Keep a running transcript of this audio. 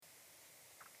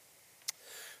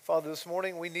Father, this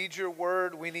morning we need your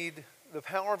word. We need the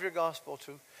power of your gospel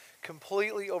to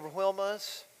completely overwhelm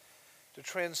us, to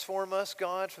transform us,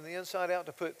 God, from the inside out,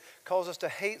 cause us to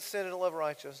hate sin and love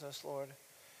righteousness, Lord.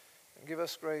 And give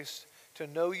us grace to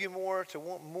know you more, to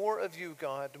want more of you,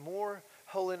 God, more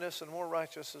holiness and more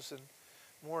righteousness and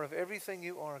more of everything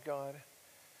you are, God.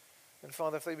 And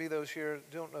Father, if there be those here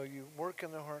who don't know you, work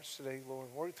in their hearts today, Lord.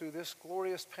 Work through this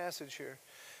glorious passage here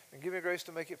and give me grace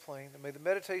to make it plain. And may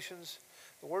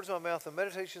the words of my mouth, the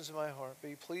meditations of my heart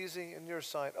be pleasing in your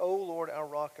sight, O Lord, our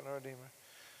rock and our redeemer.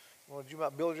 Lord, you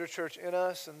might build your church in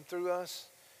us and through us.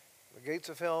 The gates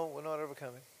of hell will not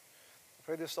overcome it. I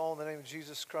pray this all in the name of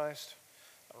Jesus Christ,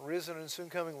 our risen and soon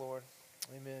coming Lord.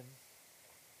 Amen.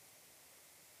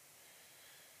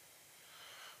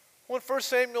 Well, in 1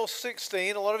 Samuel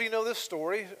 16, a lot of you know this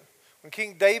story. When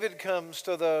King David comes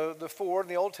to the fore in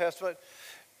the Old Testament,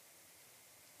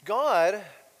 God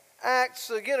acts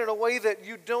again in a way that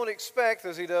you don't expect,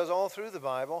 as he does all through the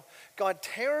Bible. God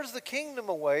tears the kingdom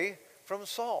away from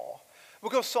Saul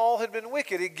because Saul had been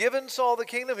wicked. He'd given Saul the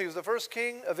kingdom. He was the first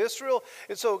king of Israel.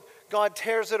 And so God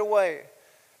tears it away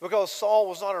because Saul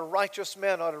was not a righteous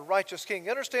man, not a righteous king. You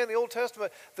understand the Old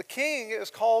Testament, the king is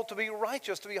called to be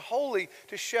righteous, to be holy,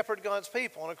 to shepherd God's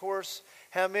people. And of course,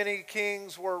 how many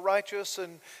kings were righteous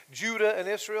in Judah and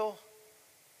Israel?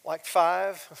 Like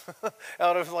 5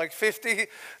 out of like 50.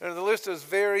 And the list is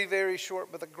very, very short.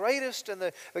 But the greatest and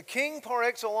the king par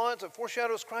excellence that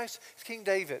foreshadows Christ is King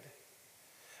David.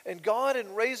 And God,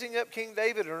 in raising up King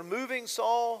David and removing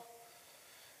Saul,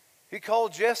 he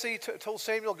called Jesse, told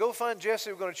Samuel, go find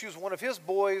Jesse. We're going to choose one of his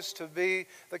boys to be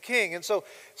the king. And so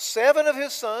 7 of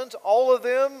his sons, all of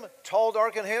them tall,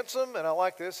 dark, and handsome. And I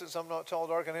like this since I'm not tall,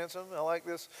 dark, and handsome. I like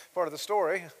this part of the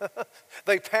story.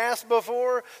 They passed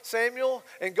before Samuel,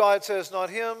 and God says, not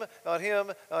him, not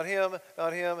him, not him,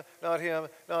 not him, not him,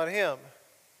 not him.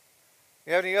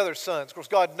 You have any other sons? Of course,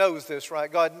 God knows this, right?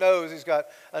 God knows he's got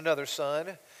another son.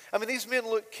 I mean, these men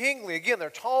look kingly. Again, they're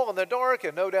tall and they're dark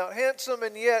and no doubt handsome,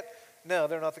 and yet, no,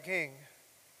 they're not the king.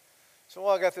 So,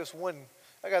 I got this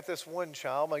one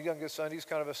child, my youngest son. He's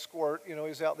kind of a squirt. You know,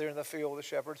 he's out there in the field with the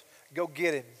shepherds. Go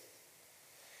get him.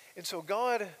 And so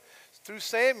God, through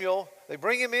Samuel, they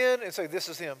bring him in and say, this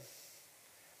is him.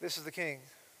 This is the king.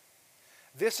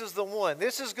 This is the one.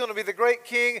 This is going to be the great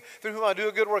king through whom I do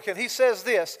a good work. And he says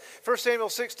this, 1 Samuel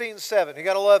 16:7. You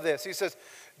got to love this. He says,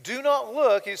 do not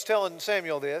look, he's telling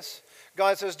Samuel this.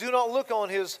 God says, do not look on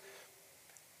his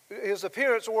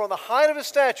appearance or on the height of his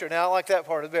stature. Now, I like that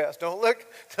part of the best. Don't look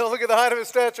at the height of his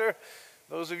stature.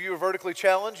 Those of you who are vertically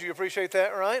challenged, you appreciate that,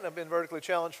 right? I've been vertically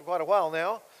challenged for quite a while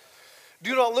now.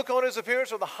 Do not look on his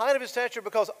appearance or the height of his stature,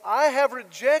 because I have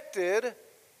rejected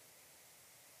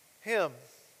him,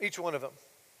 each one of them.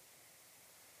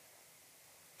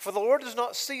 For the Lord does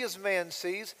not see as man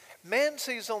sees. Man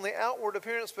sees on the outward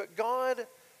appearance, but God,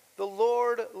 the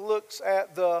Lord, looks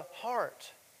at the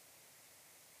heart.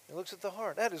 He looks at the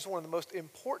heart. That is one of the most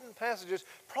important passages,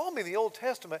 probably in the Old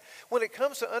Testament, when it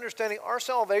comes to understanding our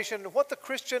salvation and what the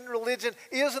Christian religion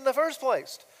is in the first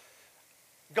place.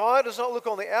 God does not look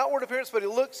on the outward appearance, but he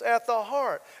looks at the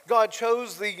heart. God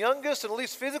chose the youngest and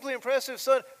least physically impressive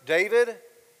son, David,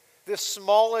 this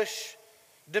smallish,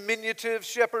 diminutive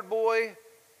shepherd boy.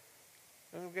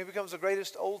 And he becomes the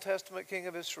greatest Old Testament king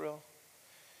of Israel.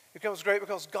 He becomes great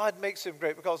because God makes him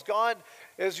great. Because God,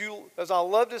 as I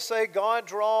love to say, God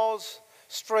draws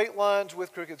straight lines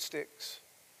with crooked sticks.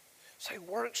 So he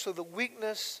works through the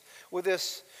weakness with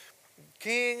this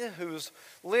king from whose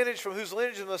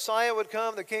lineage the Messiah would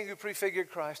come, the king who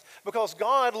prefigured Christ. Because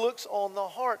God looks on the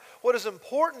heart. What is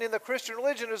important in the Christian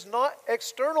religion is not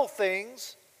external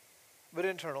things, but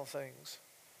internal things.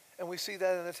 And we see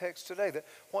that in the text today, that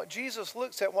what Jesus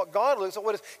looks at, what God looks at,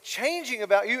 what is changing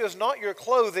about you is not your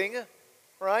clothing,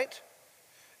 right?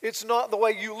 It's not the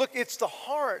way you look, it's the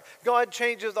heart. God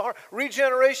changes the heart.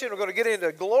 Regeneration, we're going to get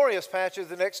into glorious patches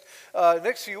the next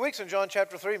few weeks in John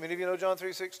chapter 3. Many of you know John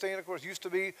 3:16, of course, used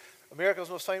to be America's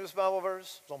most famous Bible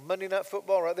verse. It was on Monday Night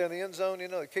Football right there in the end zone. You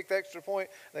know, they kicked the extra point,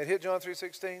 and they'd hit John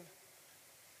 3:16.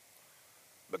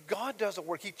 But God does the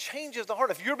work. He changes the heart.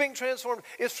 If you're being transformed,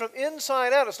 it's from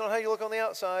inside out. It's not how you look on the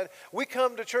outside. We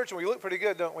come to church and we look pretty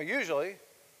good, don't we? Usually.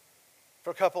 For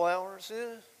a couple hours.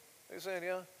 Yeah. You're saying,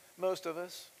 yeah. Most of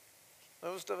us.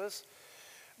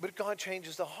 But God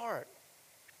changes the heart.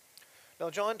 Now,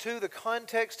 John 2, the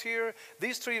context here,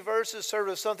 these 3 verses serve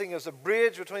as something as a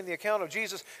bridge between the account of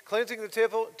Jesus cleansing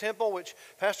the temple, which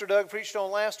Pastor Doug preached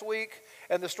on last week,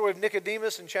 and the story of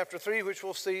Nicodemus in chapter 3, which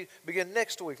we'll see begin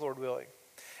next week, Lord willing.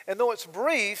 And though it's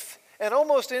brief and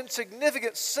almost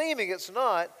insignificant seeming, it's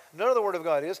not, none of the Word of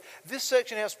God is, this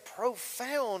section has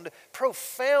profound,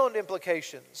 profound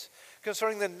implications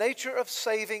concerning the nature of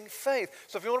saving faith.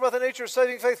 So if you want to know about the nature of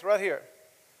saving faith, right here.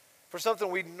 For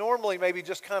something we normally maybe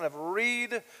just kind of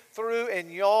read through and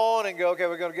yawn and go, okay,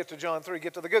 we're going to get to John 3,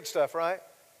 get to the good stuff, right?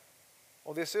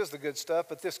 Well, this is the good stuff,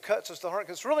 but this cuts us to the heart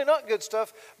because it's really not good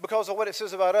stuff because of what it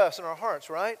says about us and our hearts,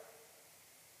 right?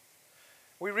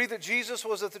 We read that Jesus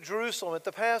was at the Jerusalem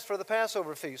for the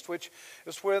Passover feast, which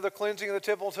is where the cleansing of the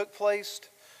temple took place.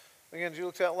 Again, you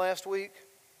looked at last week.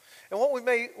 And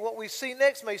what we see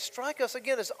next may strike us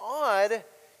again as odd,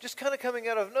 just kind of coming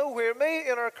out of nowhere. May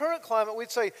in our current climate we'd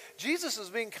say Jesus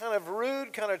is being kind of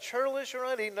rude, kind of churlish,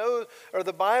 right? He knows, or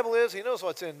the Bible is, he knows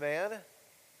what's in man.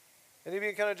 And he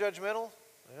being kind of judgmental?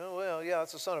 Well, yeah,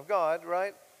 it's the Son of God,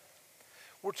 right?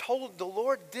 We're told the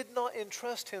Lord did not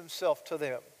entrust himself to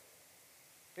them.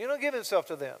 He did not give himself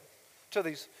to them, to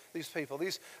these people,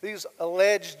 these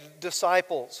alleged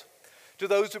disciples, to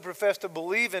those who profess to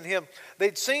believe in him.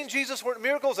 They'd seen Jesus work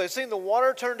miracles. They'd seen the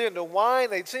water turned into wine.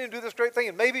 They'd seen him do this great thing,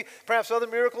 and maybe perhaps other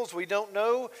miracles. We don't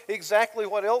know exactly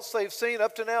what else they've seen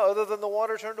up to now other than the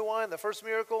water turned to wine, the first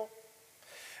miracle.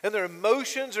 And their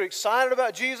emotions are excited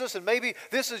about Jesus, and maybe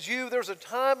this is you. There's a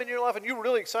time in your life and you were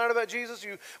really excited about Jesus.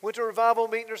 You went to a revival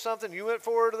meeting or something. You went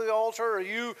forward to the altar, or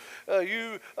you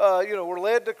were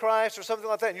led to Christ or something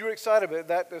like that, and you were excited, but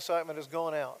that excitement has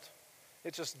gone out.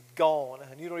 It's just gone,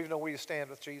 and you don't even know where you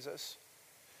stand with Jesus.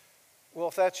 Well,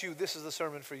 if that's you, this is the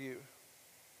sermon for you.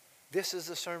 This is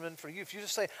the sermon for you. If you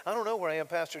just say, I don't know where I am,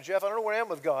 Pastor Jeff. I don't know where I am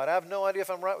with God. I have no idea if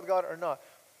I'm right with God or not.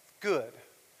 Good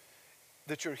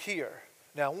that you're here.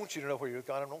 Now, I want you to know where you're with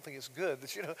God. I don't think it's good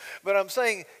that you know. But I'm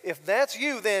saying if that's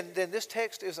you, then this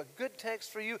text is a good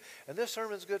text for you, and this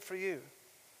sermon is good for you.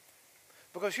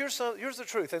 Because here's the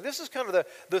truth. And this is kind of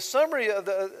the summary of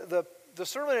the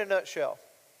sermon in a nutshell.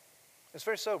 It's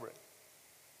very sobering.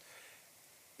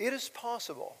 It is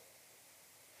possible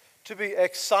to be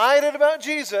excited about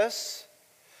Jesus,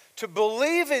 to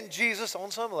believe in Jesus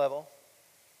on some level,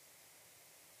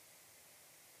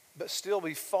 but still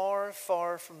be far,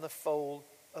 far from the fold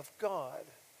of God.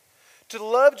 To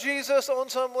love Jesus on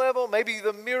some level, maybe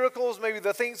the miracles, maybe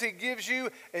the things he gives you,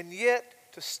 and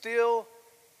yet to still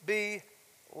be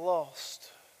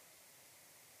lost.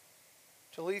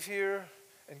 To leave here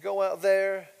and go out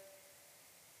there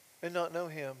and not know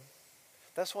him.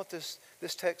 That's what this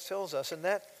text tells us. And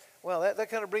that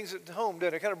kind of brings it home,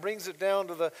 doesn't it? It kind of brings it down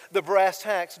to the brass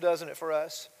tacks, doesn't it, for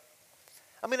us?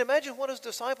 I mean, imagine what his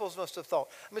disciples must have thought.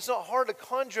 I mean, it's not hard to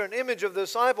conjure an image of the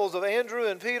disciples of Andrew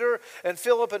and Peter and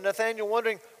Philip and Nathanael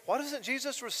wondering, why doesn't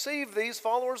Jesus receive these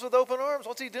followers with open arms?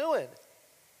 What's he doing?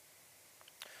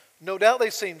 No doubt they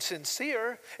seemed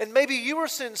sincere, and maybe you were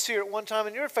sincere at one time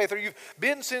in your faith, or you've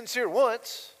been sincere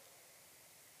once.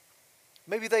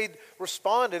 Maybe they'd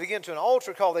responded again to an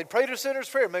altar call. They'd prayed a sinner's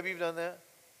prayer. Maybe you've done that.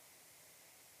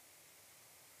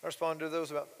 I responded to those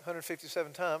about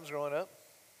 157 times growing up.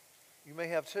 You may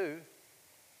have too.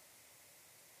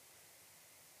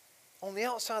 On the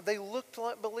outside, they looked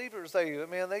like believers.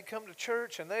 They'd come to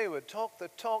church and they would talk the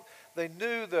talk. They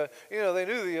knew the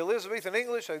Elizabethan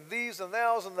English, the these and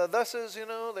thous and the thuses.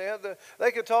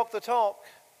 They could talk the talk.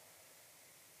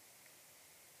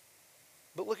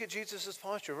 But look at Jesus'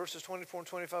 posture, verses 24 and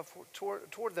 25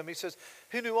 toward them. He says,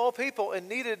 "Who knew all people and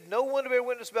needed no one to bear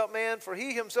witness about man, for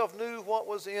he himself knew what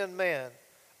was in man."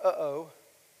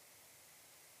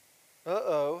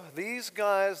 These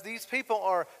guys, these people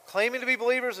are claiming to be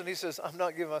believers, and he says, I'm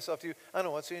not giving myself to you. I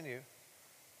know what's in you.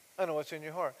 I know what's in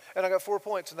your heart. And I got 4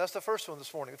 points, and that's the first one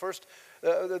this morning. The first,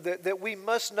 that we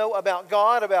must know about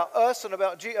God, about us, and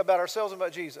about ourselves and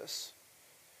about Jesus.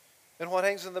 And what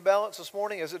hangs in the balance this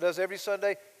morning, as it does every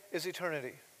Sunday, is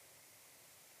eternity.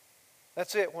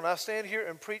 That's it. When I stand here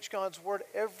and preach God's word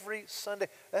every Sunday,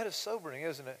 that is sobering,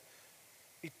 isn't it?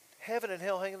 Heaven and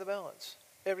hell hang in the balance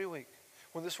every week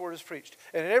when this word is preached.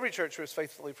 And in every church where it's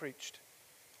faithfully preached.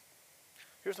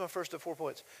 Here's my first of 4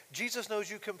 points. Jesus knows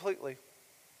you completely.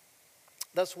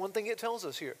 That's one thing it tells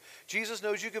us here. Jesus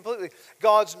knows you completely.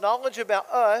 God's knowledge about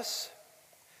us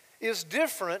is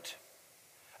different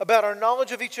about our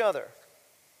knowledge of each other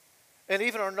and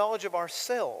even our knowledge of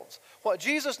ourselves. What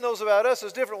Jesus knows about us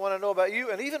is different when I know about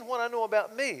you and even when I know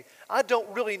about me. I don't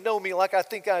really know me like I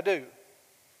think I do.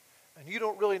 And you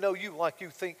don't really know you like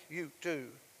you think you do.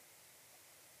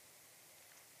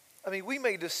 I mean, we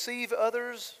may deceive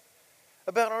others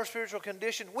about our spiritual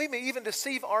condition. We may even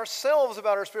deceive ourselves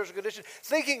about our spiritual condition,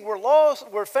 thinking we're lost,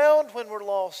 we're found when we're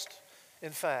lost,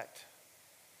 in fact.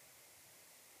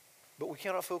 But we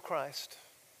cannot fool Christ,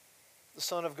 the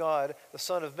Son of God, the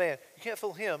Son of Man. You can't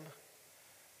fool him.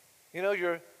 You know,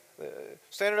 you're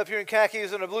standing up here in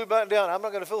khakis and a blue button down. I'm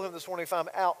not going to fool him this morning if I'm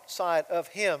outside of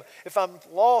him. If I'm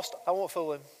lost, I won't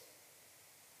fool him.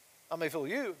 I may fool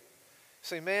you.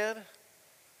 See, man,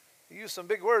 you use some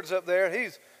big words up there.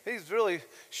 He's really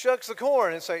shucks the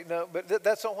corn and say, no, but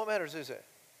that's not what matters, is it?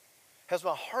 Has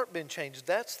my heart been changed?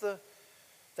 That's the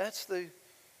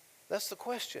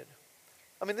question.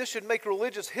 I mean, this should make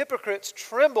religious hypocrites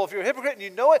tremble. If you're a hypocrite and you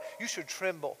know it, you should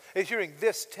tremble at hearing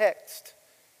this text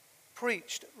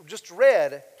preached, just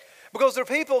read. Because there are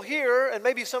people here, and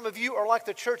maybe some of you are like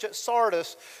the church at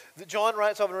Sardis that John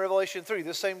writes of in Revelation 3,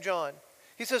 this same John.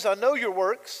 He says, I know your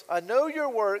works. I know your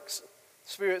works, the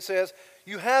Spirit says.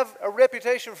 You have a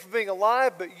reputation for being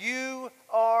alive, but you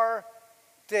are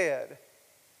dead.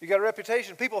 You got a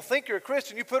reputation. People think you're a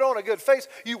Christian. You put on a good face.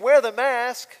 You wear the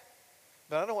mask.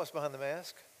 But I know what's behind the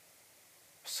mask.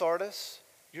 Sardis,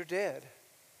 you're dead.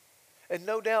 And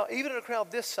no doubt, even in a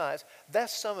crowd this size,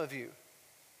 that's some of you.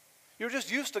 You're just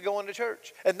used to going to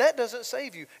church. And that doesn't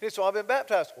save you. And so I've been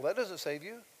baptized. Well, that doesn't save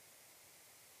you.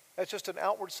 That's just an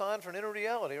outward sign for an inner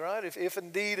reality, right? If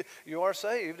indeed you are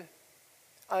saved.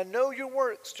 I know your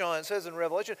works, John says in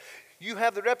Revelation. You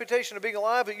have the reputation of being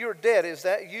alive, but you're dead. Is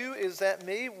that you? Is that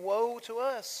me? Woe to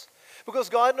us. Because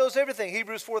God knows everything.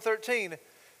 Hebrews 4:13.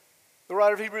 The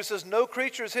writer of Hebrews says, no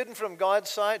creature is hidden from God's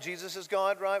sight. Jesus is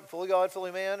God, right? Fully God,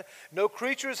 fully man. No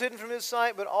creature is hidden from his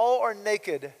sight, but all are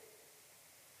naked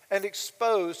and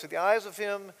exposed to the eyes of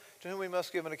him to whom we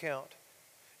must give an account.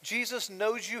 Jesus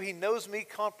knows you. He knows me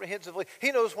comprehensively.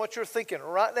 He knows what you're thinking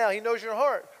right now. He knows your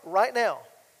heart right now.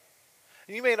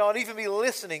 And you may not even be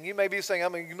listening. You may be saying,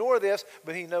 I'm going to ignore this,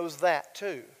 but he knows that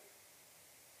too.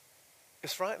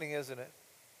 It's frightening, isn't it?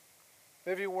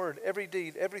 Every word, every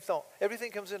deed, every thought, everything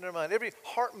comes into our mind. Every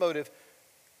heart motive,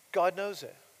 God knows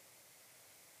it.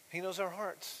 He knows our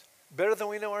hearts better than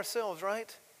we know ourselves,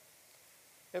 right?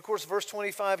 And of course, verse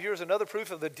 25 here is another proof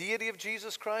of the deity of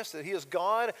Jesus Christ, that he is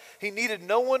God. He needed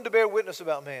no one to bear witness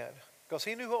about man because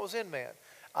he knew what was in man.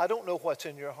 I don't know what's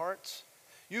in your hearts.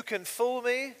 You can fool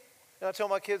me. And I tell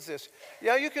my kids this.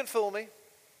 Yeah, you can fool me,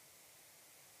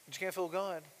 but you can't fool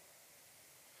God.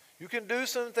 You can do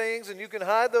some things and you can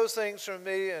hide those things from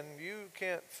me, and you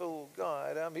can't fool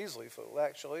God. I'm easily fooled,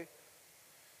 actually.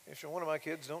 If you're one of my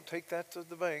kids, don't take that to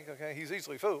the bank, okay? He's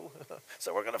easily fooled,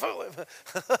 so we're going to fool him.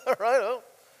 Right? Oh.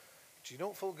 But you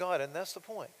don't fool God, and that's the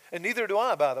point. And neither do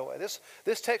I, by the way.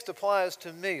 This text applies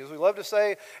to me. As we love to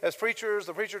say as preachers,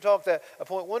 the preacher talk that I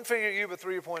point one finger at you, but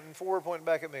three are pointing, four are pointing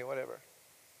back at me, whatever.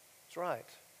 That's right.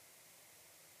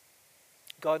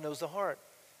 God knows the heart.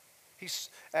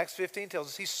 Acts 15 tells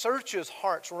us he searches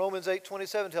hearts. Romans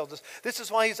 8:27 tells us this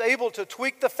is why he's able to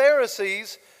tweak the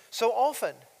Pharisees so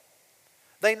often.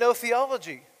 They know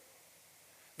theology.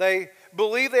 They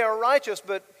believe they are righteous,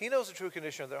 but he knows the true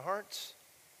condition of their hearts.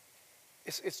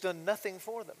 It's done nothing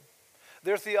for them.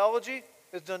 Their theology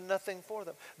has done nothing for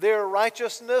them. Their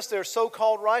righteousness, their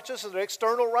so-called righteousness, their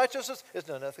external righteousness, has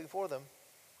done nothing for them.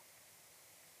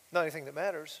 Not anything that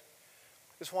matters.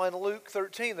 It's why in Luke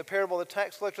 13, the parable of the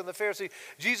tax collector and the Pharisee,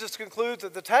 Jesus concludes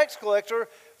that the tax collector,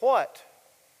 what?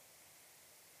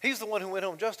 He's the one who went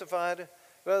home justified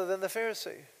rather than the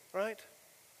Pharisee, right?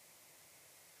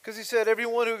 Because he said,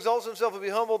 everyone who exalts himself will be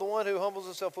humbled, the one who humbles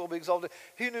himself will be exalted.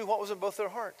 He knew what was in both their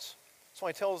hearts. That's why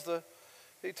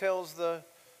he tells the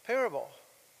parable.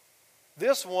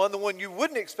 This one, the one you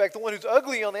wouldn't expect, the one who's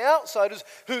ugly on the outside,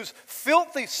 who's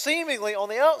filthy seemingly on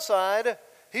the outside,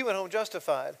 he went home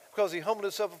justified because he humbled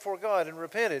himself before God and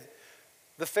repented.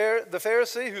 The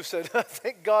Pharisee who said,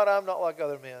 thank God I'm not like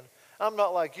other men. I'm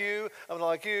not like you. I'm not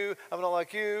like you. I'm not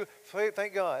like you.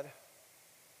 Thank God.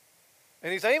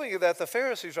 And he's aiming at that. The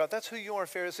Pharisees, right? That's who you are,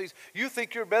 Pharisees. You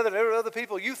think you're better than other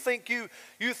people. You think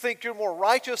you're more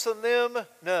righteous than them.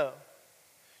 No.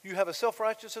 You have a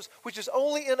self-righteousness which is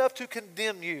only enough to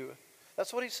condemn you.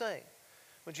 That's what he's saying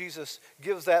when Jesus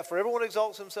gives that. For everyone who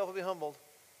exalts himself will be humbled.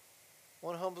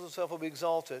 One who humbles himself will be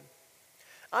exalted.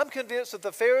 I'm convinced that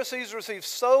the Pharisees received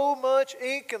so much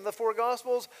ink in the four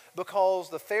Gospels because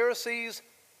the Pharisees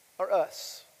are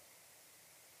us.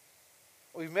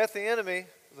 We've met the enemy,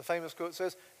 the famous quote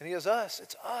says, and he is us.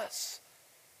 It's us.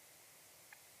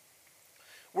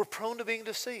 We're prone to being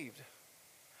deceived.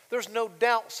 There's no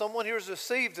doubt someone here is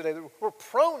deceived today. We're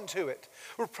prone to it.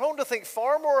 We're prone to think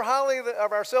far more highly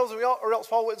of ourselves than we ought, or else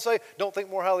Paul wouldn't say, don't think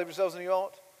more highly of yourselves than you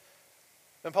ought.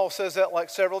 And Paul says that like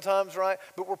several times, right?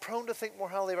 But we're prone to think more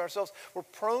highly of ourselves. We're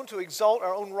prone to exalt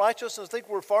our own righteousness, think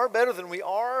we're far better than we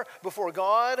are before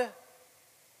God.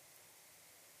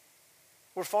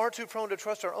 We're far too prone to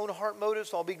trust our own heart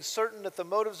motives while being certain that the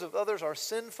motives of others are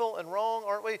sinful and wrong,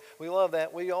 aren't we? We love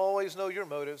that. We always know your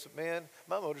motives. Man,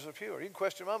 my motives are pure. You can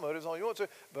question my motives all you want to,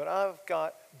 but I've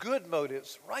got good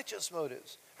motives, righteous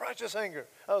anger.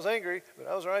 I was angry, but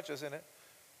I was righteous in it.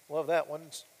 Love that one.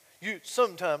 It's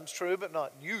sometimes true, but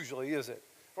not usually, is it?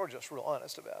 We're just real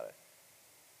honest about it.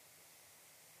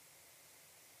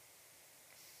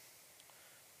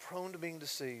 Prone to being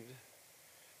deceived.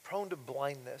 Prone to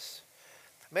blindness.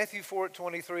 Matthew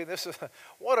 4:23, this is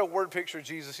what a word picture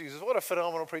Jesus uses. What a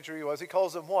phenomenal preacher he was. He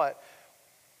calls them what?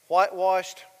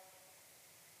 Whitewashed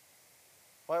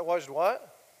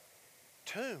what?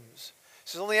 Tombs. He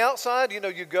says on the outside,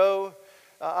 you go,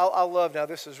 I love, now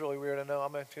this is really weird, I know,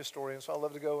 I'm a historian, so I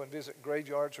love to go and visit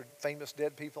graveyards where famous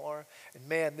dead people are. And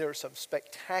man, there are some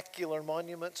spectacular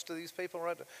monuments to these people,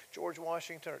 right? To George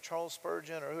Washington or Charles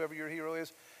Spurgeon or whoever your hero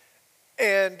is.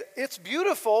 And it's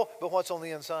beautiful, but what's on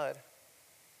the inside?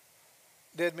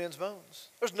 Dead men's bones.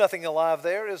 There's nothing alive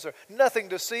there, is there? Nothing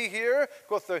to see here.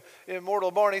 With the immortal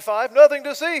Barney Fife, nothing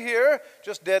to see here.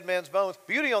 Just dead man's bones.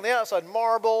 Beauty on the outside,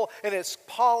 marble, and it's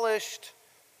polished,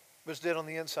 but it's dead on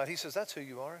the inside. He says, that's who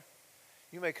you are.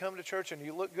 You may come to church and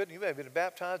you look good. You may have been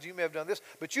baptized. You may have done this,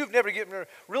 but you've never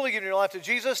really given your life to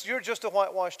Jesus. You're just a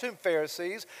whitewashed tomb,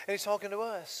 Pharisees. And he's talking to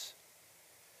us.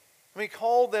 He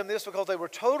called them this because they were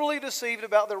totally deceived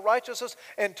about their righteousness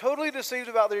and totally deceived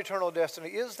about their eternal destiny.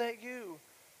 Is that you?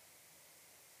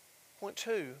 Point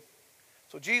two.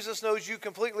 So Jesus knows you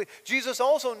completely. Jesus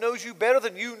also knows you better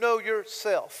than you know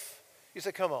yourself. You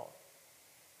say, come on.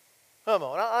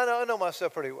 I know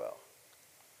myself pretty well.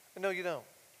 No, you don't.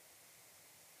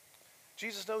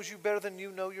 Jesus knows you better than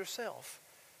you know yourself.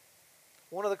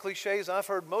 One of the cliches I've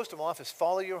heard most of my life is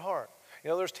follow your heart.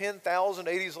 There's 10,000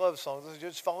 80s love songs.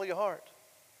 Just follow your heart.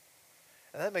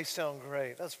 And that may sound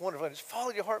great. That's wonderful. Just follow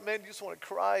your heart, man. You just want to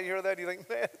cry. You hear that? You think,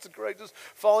 man, it's great. Just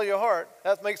follow your heart.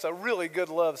 That makes a really good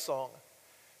love song.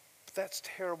 But that's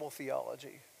terrible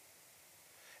theology.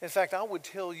 In fact, I would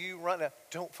tell you right now,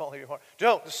 don't follow your heart.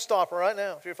 Don't. Just stop right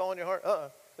now. If you're following your heart,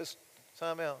 just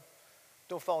time out.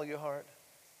 Don't follow your heart.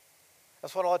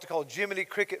 That's what I like to call Jiminy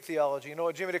Cricket theology. You know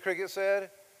what Jiminy Cricket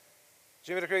said?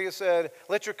 Jiminy Cricket said,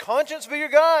 let your conscience be your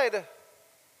guide.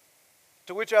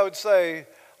 To which I would say,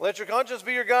 let your conscience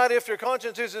be your guide if your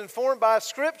conscience is informed by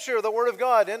Scripture, the Word of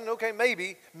God. And okay,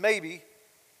 maybe.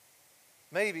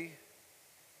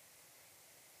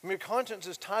 Your conscience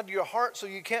is tied to your heart, so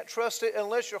you can't trust it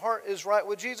unless your heart is right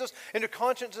with Jesus, and your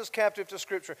conscience is captive to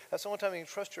Scripture. That's the only time you can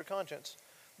trust your conscience.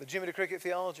 The Jiminy Cricket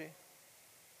theology.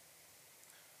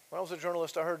 When I was a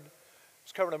journalist, I was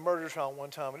covering a murder trial one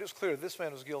time, and it was clear this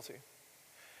man was guilty.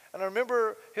 And I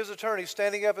remember his attorney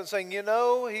standing up and saying, I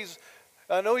know he's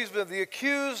been the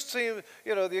accused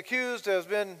has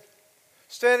been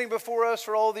standing before us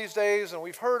for all these days, and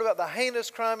we've heard about the heinous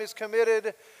crime he's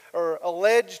committed or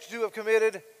alleged to have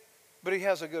committed, but he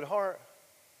has a good heart.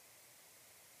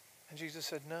 And Jesus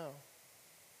said, no.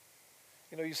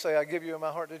 You say, I give you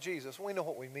my heart to Jesus. We know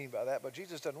what we mean by that, but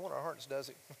Jesus doesn't want our hearts, does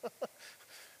he?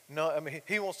 No,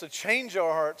 he wants to change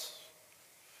our hearts.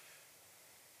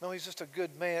 No, he's just a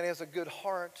good man. He has a good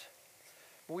heart.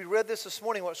 We read this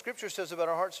morning, what Scripture says about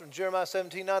our hearts from Jeremiah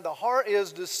 17:9. The heart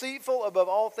is deceitful above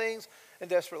all things and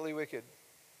desperately wicked.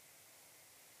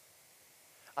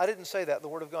 I didn't say that. The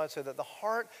Word of God said that. The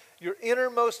heart, your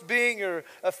innermost being, your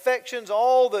affections,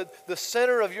 all the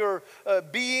center of your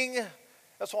being,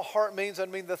 that's what heart means. I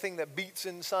mean the thing that beats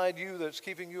inside you that's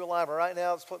keeping you alive. Right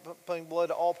now it's putting blood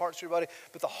to all parts of your body.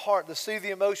 But the heart, the seat of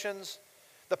the emotions,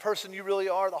 the person you really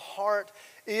are, the heart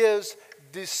is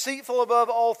deceitful above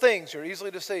all things. You're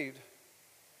easily deceived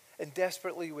and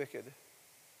desperately wicked.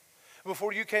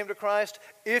 Before you came to Christ,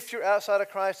 if you're outside of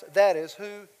Christ, that is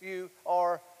who you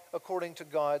are according to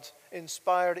God's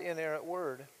inspired, inerrant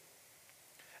word.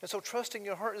 And so trusting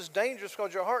your heart is dangerous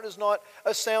because your heart is not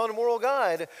a sound moral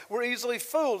guide. We're easily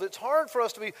fooled. It's hard for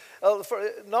us to be,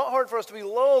 not hard for us to be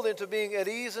lulled into being at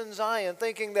ease in Zion,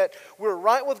 thinking that we're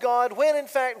right with God when in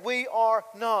fact we are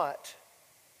not.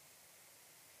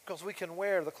 Because we can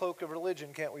wear the cloak of religion,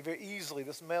 can't we? Very easily.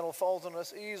 This mantle falls on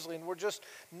us easily, and we're just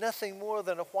nothing more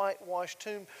than a whitewashed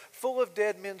tomb full of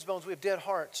dead men's bones. We have dead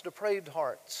hearts, depraved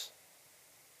hearts.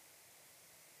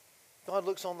 God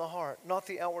looks on the heart, not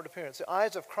the outward appearance. The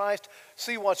eyes of Christ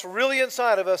see what's really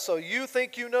inside of us, so you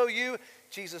think you know you.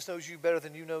 Jesus knows you better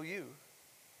than you know you.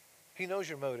 He knows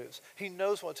your motives. He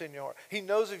knows what's in your heart. He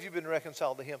knows if you've been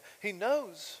reconciled to Him. He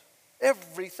knows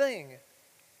everything.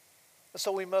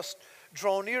 So we must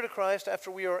draw near to Christ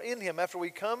after we are in Him. After we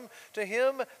come to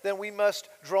Him, then we must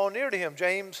draw near to Him.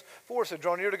 James 4 said,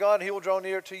 draw near to God and He will draw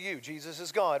near to you. Jesus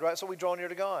is God, right? So we draw near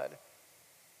to God.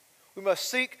 We must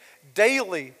seek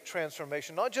daily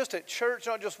transformation, not just at church,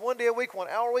 not just one day a week, 1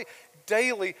 hour a week,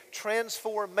 daily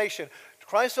transformation.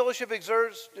 Christ Fellowship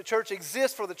Church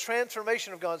exists for the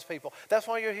transformation of God's people. That's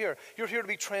why you're here. You're here to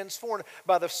be transformed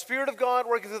by the Spirit of God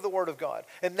working through the Word of God.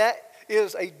 And that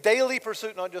is a daily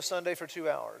pursuit, not just Sunday for 2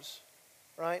 hours,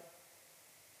 right?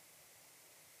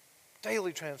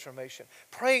 Daily transformation.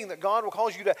 Praying that God will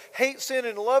cause you to hate sin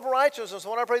and love righteousness.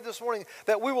 When I prayed this morning,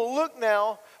 that we will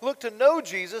look to know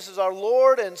Jesus as our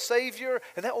Lord and Savior,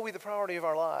 and that will be the priority of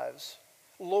our lives.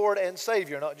 Lord and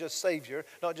Savior, not just Savior,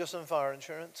 not just some fire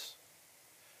insurance.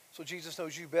 So Jesus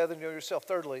knows you better than you know yourself.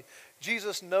 Thirdly,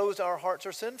 Jesus knows our hearts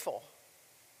are sinful.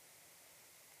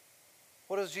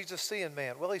 What does Jesus see in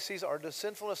man? Well, he sees our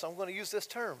sinfulness. I'm going to use this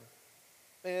term.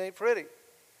 It ain't pretty.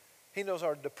 He knows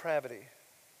our depravity.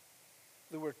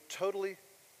 That we're totally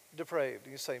depraved.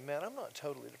 You say, man, I'm not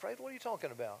totally depraved. What are you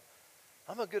talking about?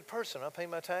 I'm a good person. I pay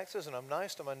my taxes and I'm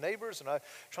nice to my neighbors and I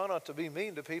try not to be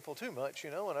mean to people too much,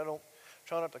 and I don't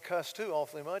try not to cuss too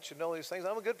awfully much and all these things.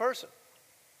 I'm a good person.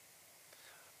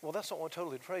 Well, that's not what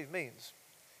totally depraved means.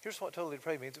 Here's what totally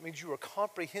depraved means. It means you are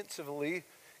comprehensively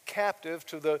captive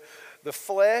to the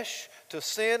flesh, to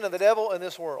sin and the devil in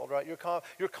this world, right?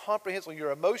 You're comprehensive.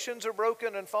 Your emotions are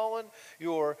broken and fallen.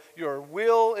 Your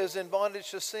will is in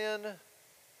bondage to sin.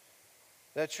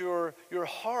 That your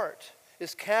heart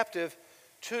is captive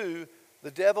to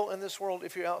the devil in this world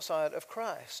if you're outside of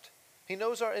Christ. He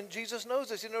knows and Jesus knows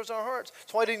this. He knows our hearts.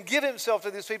 That's why he didn't give himself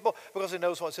to these people, because he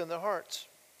knows what's in their hearts.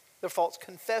 They're false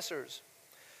confessors.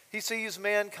 He sees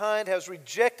mankind has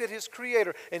rejected his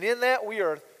Creator, and in that we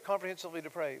are comprehensively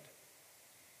depraved.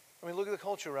 I mean, look at the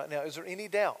culture right now. Is there any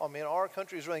doubt? I mean, our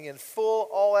country is running in full,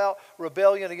 all-out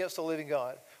rebellion against the living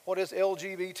God. What is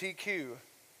LGBTQ?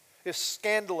 It's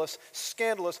scandalous,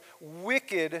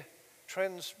 wicked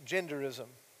transgenderism.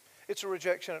 It's a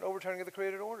rejection and overturning of the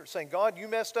created order. Saying, God, you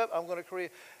messed up, I'm going to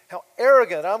create. How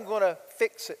arrogant, I'm going to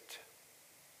fix it.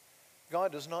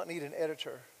 God does not need an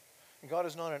editor. God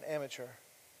is not an amateur.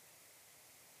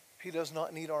 He does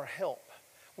not need our help.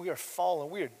 We are fallen.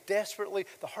 We are the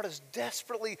heart is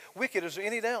desperately wicked. Is there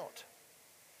any doubt?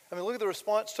 I mean, look at the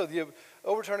response to the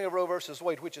overturning of Roe versus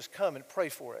Wade, which is come and pray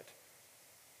for it.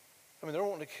 I mean, they're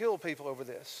wanting to kill people over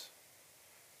this.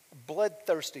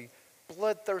 Bloodthirsty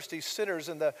sinners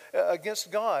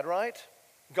against God, right?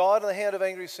 God in the hand of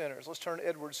angry sinners. Let's turn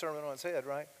Edward's sermon on its head,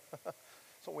 right? That's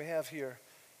what we have here.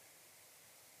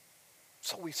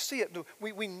 So we see it.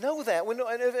 We know that. We know,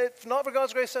 and if it's not for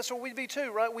God's grace, that's where we'd be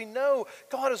too, right? We know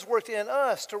God has worked in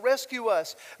us to rescue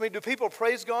us. I mean, do people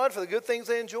praise God for the good things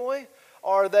they enjoy?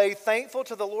 Are they thankful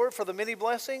to the Lord for the many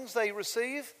blessings they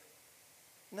receive?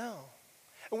 No.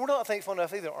 And we're not thankful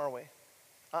enough either, are we?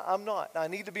 I'm not. I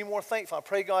need to be more thankful. I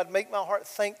pray God make my heart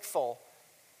thankful.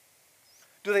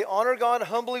 Do they honor God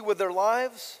humbly with their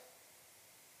lives?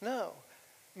 No.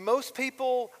 Most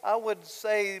people, I would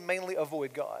say, mainly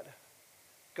avoid God.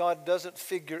 God doesn't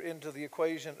figure into the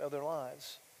equation of their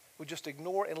lives. We just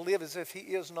ignore and live as if he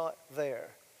is not there.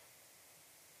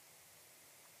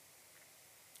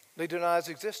 They deny his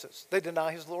existence. They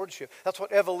deny his lordship. That's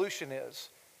what evolution is.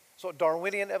 That's what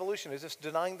Darwinian evolution is. It's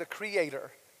denying the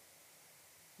Creator.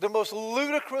 The most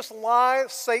ludicrous lie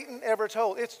Satan ever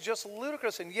told. It's just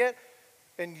ludicrous, and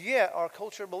yet our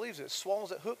culture believes it.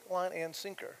 Swallows it hook, line, and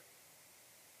sinker.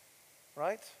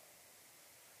 Right?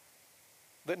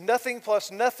 That nothing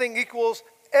plus nothing equals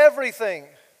everything.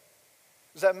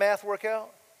 Does that math work out?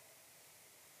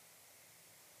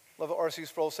 Love what R.C.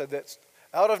 Sproul said, that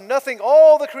out of nothing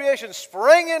all the creation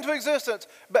sprang into existence.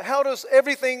 But how does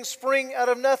everything spring out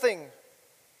of nothing?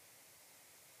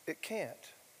 It can't.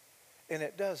 And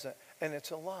it doesn't. And it's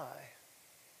a lie.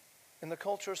 And the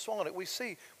culture has swallowed it. We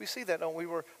see that, don't we?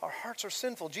 Our hearts are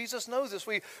sinful. Jesus knows this.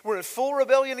 We're in full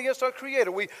rebellion against our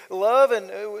Creator. We love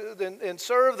and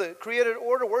serve the created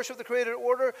order, worship the created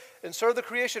order, and serve the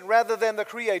creation rather than the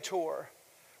Creator.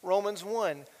 Romans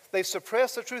 1, they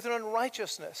suppress the truth in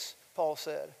unrighteousness, Paul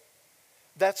said.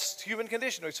 That's human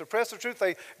condition. They suppress the truth.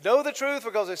 They know the truth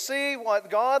because they see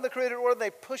what God, the created order, they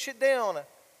push it down.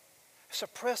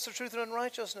 Suppress the truth in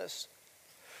unrighteousness.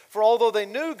 For although they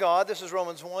knew God, this is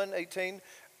Romans 1:18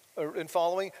 and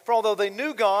following. For although they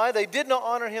knew God, they did not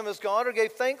honor him as God or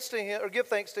give thanks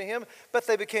to him, but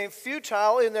they became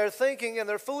futile in their thinking, and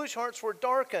their foolish hearts were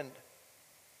darkened.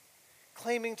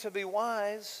 Claiming to be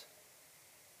wise,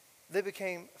 they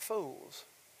became fools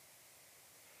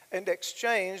and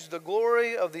exchanged the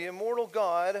glory of the immortal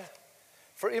God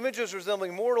for images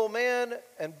resembling mortal men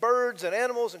and birds and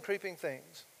animals and creeping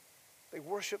things. They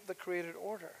worship the created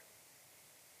order.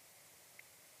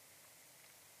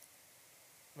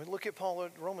 I mean, look at Paul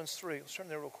at Romans 3. Let's turn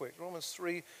there real quick. Romans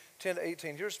 3, 10 to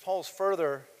 18. Here's Paul's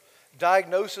further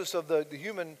diagnosis of the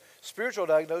human, spiritual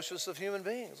diagnosis of human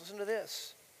beings. Listen to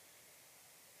this.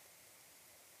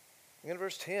 In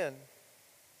verse 10.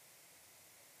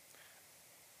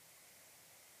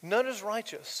 None is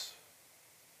righteous.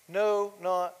 No,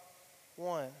 not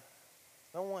one.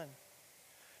 No one.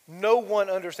 No one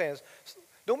understands.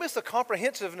 Don't miss the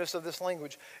comprehensiveness of this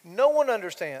language. No one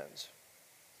understands.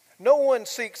 No one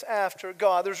seeks after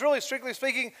God. There's really, strictly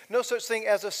speaking, no such thing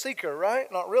as a seeker,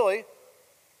 right? Not really.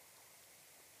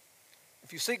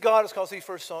 If you seek God, it's because He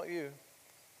first sought you.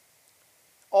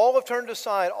 All have turned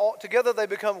aside. Together they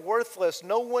become worthless.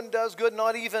 No one does good,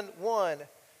 not even one.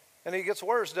 And he gets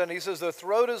worse, doesn't he? He says, their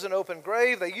throat is an open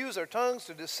grave. They use their tongues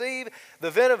to deceive. The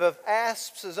venom of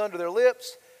asps is under their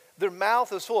lips. Their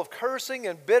mouth is full of cursing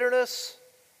and bitterness.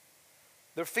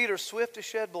 Their feet are swift to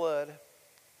shed blood.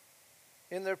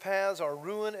 In their paths are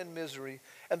ruin and misery,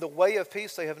 and the way of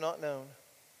peace they have not known.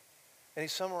 And he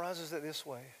summarizes it this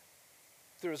way.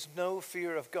 There is no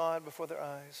fear of God before their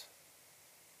eyes.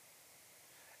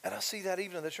 And I see that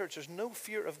even in the church. There's no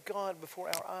fear of God before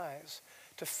our eyes.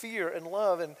 To fear and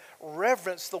love and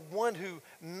reverence the one who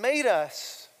made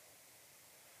us.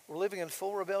 We're living in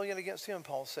full rebellion against Him,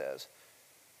 Paul says.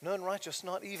 None righteous,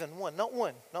 not even one. Not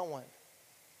one, not one.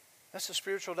 That's the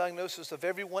spiritual diagnosis of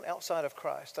everyone outside of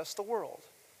Christ. That's the world.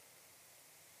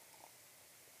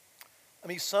 I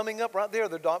mean, summing up right there,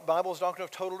 the Bible's doctrine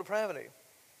of total depravity.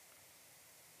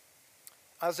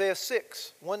 Isaiah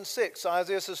 6, 1:6.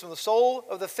 Isaiah says, from the sole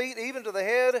of the feet even to the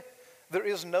head, there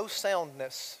is no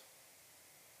soundness.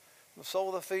 From the sole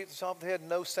of the feet to the top of the head,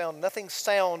 no sound. Nothing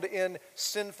sound in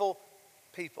sinful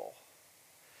people.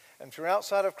 And if you're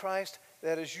outside of Christ,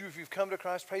 that is you. If you've come to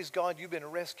Christ, praise God, you've been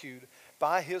rescued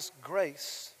by His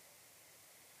grace.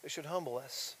 It should humble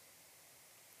us.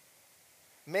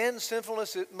 Man's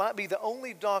sinfulness, it might be the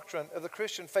only doctrine of the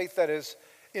Christian faith that is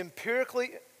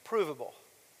empirically provable.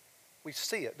 We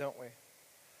see it, don't we?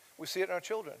 We see it in our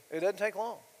children. It doesn't take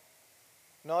long.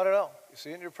 Not at all. You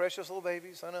see it in your precious little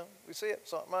babies. I know. We see it.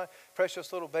 It's not my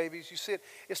precious little babies. You see it.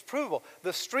 It's provable.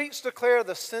 The streets declare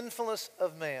the sinfulness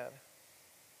of man.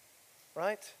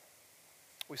 Right?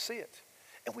 We see it.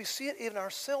 And we see it in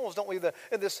ourselves, don't we?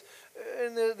 In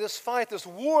this fight, this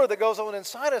war that goes on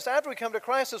inside us after we come to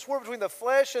Christ, this war between the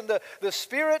flesh and the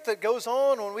spirit that goes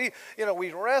on when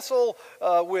we wrestle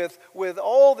with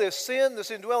all this sin, this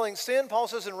indwelling sin. Paul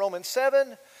says in Romans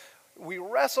 7, we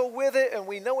wrestle with it and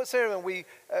we know it's there,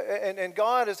 and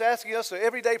God is asking us to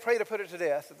every day pray to put it to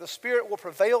death. That the Spirit will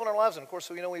prevail in our lives, and of course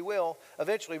we know He will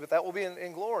eventually, but that will be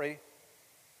in glory.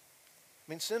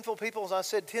 I mean, sinful people, as I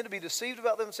said, tend to be deceived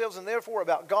about themselves and therefore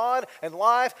about God and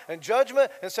life and judgment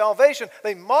and salvation.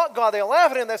 They mock God. They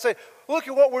laugh at Him. They say, look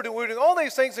at what we're doing. We're doing all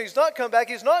these things. And He's not come back.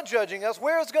 He's not judging us.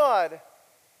 Where is God?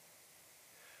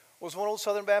 Was one old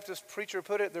Southern Baptist preacher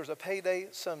put it, there's a payday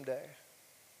someday.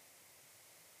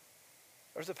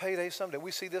 There's a payday someday.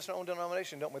 We see this in our own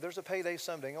denomination, don't we? There's a payday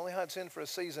someday. You only hide sin for a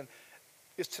season.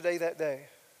 It's today that day.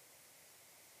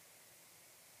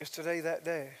 It's today that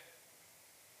day.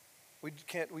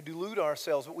 We delude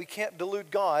ourselves, but we can't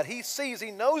delude God. He sees, He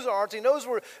knows our hearts, He knows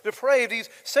we're depraved. He's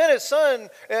sent His Son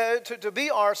to be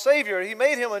our Savior. He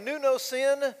made Him who knew no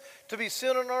sin to be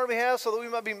sin on our behalf so that we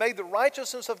might be made the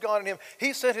righteousness of God in Him.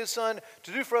 He sent His Son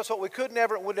to do for us what we could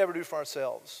never and would never do for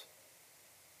ourselves.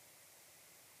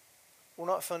 We're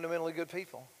not fundamentally good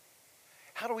people.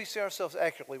 How do we see ourselves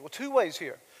accurately? Well, two ways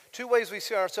here. Two ways we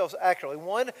see ourselves accurately.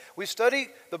 One, we study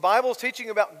the Bible's teaching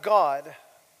about God.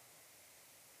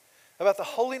 About the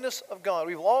holiness of God.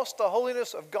 We've lost the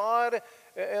holiness of God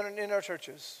in our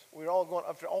churches. We're all going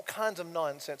after all kinds of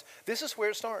nonsense. This is where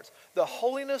it starts. The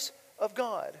holiness of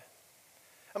God.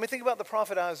 I mean, think about the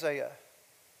prophet Isaiah.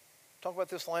 I talked about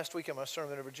this last week in my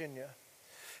sermon in Virginia.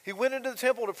 He went into the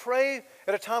temple to pray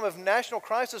at a time of national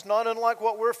crisis, not unlike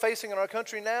what we're facing in our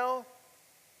country now.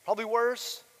 Probably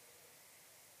worse.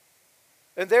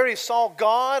 And there he saw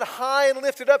God high and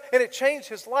lifted up, and it changed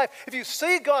his life. If you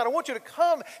see God, I want you to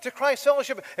come to Christ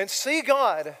Fellowship and see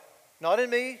God. Not in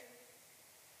me,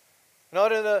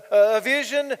 not in a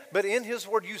vision, but in His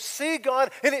Word. You see God,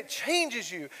 and it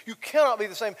changes you. You cannot be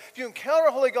the same. If you encounter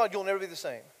a holy God, you'll never be the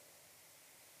same.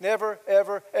 Never,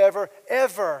 ever, ever,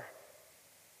 ever.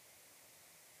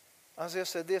 Isaiah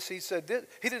said this. He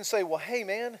didn't say, well, hey,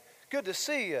 man, good to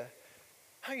see you.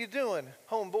 How you doing,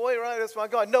 homeboy, right? That's my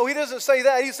God. No, he doesn't say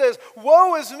that. He says,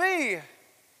 woe is me.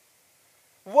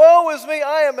 Woe is me.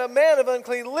 I am a man of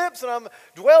unclean lips, and I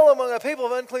dwell among a people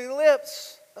of unclean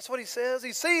lips. That's what he says.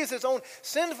 He sees his own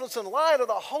sinfulness in light of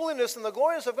the holiness and the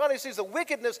glorious of God. He sees the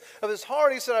wickedness of his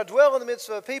heart. He said, I dwell in the midst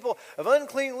of a people of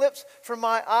unclean lips, for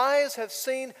my eyes have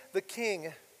seen the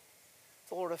King,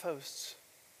 the Lord of hosts.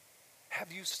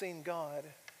 Have you seen God?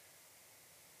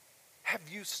 Have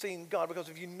you seen God? Because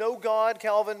if you know God,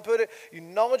 Calvin put it, your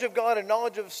knowledge of God and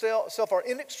knowledge of self are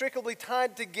inextricably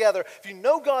tied together. If you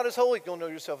know God is holy, you'll know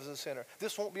yourself as a sinner.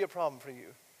 This won't be a problem for you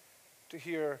to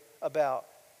hear about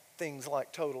things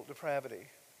like total depravity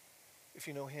if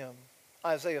you know him.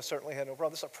 Isaiah certainly had no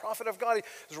problem. This is a prophet of God. He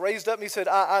was raised up and he said,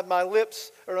 my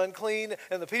lips are unclean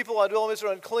and the people I dwell amidst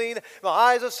are unclean. My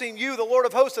eyes have seen you, the Lord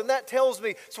of hosts. And that tells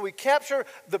me, so we capture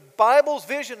the Bible's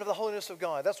vision of the holiness of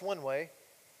God. That's one way.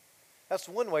 That's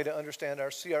one way to understand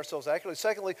see ourselves accurately.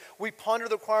 Secondly, we ponder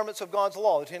the requirements of God's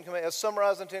law, the Ten Commandments, as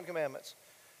summarized in the Ten Commandments.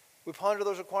 We ponder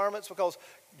those requirements because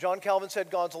John Calvin said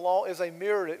God's law is a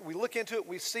mirror. We look into it,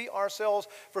 we see ourselves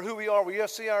for who we are. We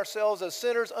see ourselves as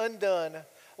sinners undone,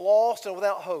 lost and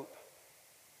without hope,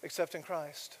 except in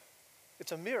Christ.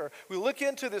 It's a mirror. We look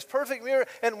into this perfect mirror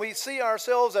and we see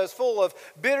ourselves as full of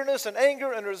bitterness and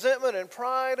anger and resentment and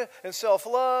pride and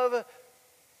self-love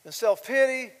and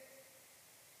self-pity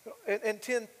and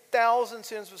 10,000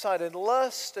 sins beside it, and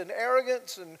lust and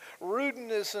arrogance and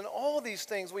rudeness and all these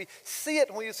things. We see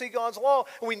it when we see God's law,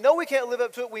 and we know we can't live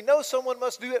up to it. We know someone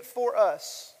must do it for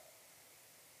us.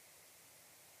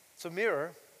 It's a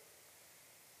mirror.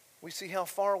 We see how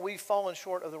far we've fallen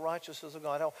short of the righteousness of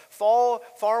God, how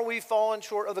far we've fallen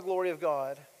short of the glory of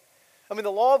God. I mean,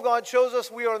 the law of God shows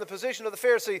us we are in the position of the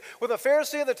Pharisee. When the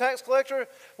Pharisee and the tax collector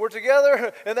were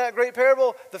together in that great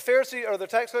parable, the Pharisee or the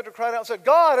tax collector cried out and said,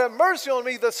 God, have mercy on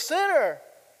me, the sinner.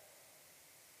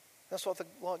 That's what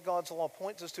God's law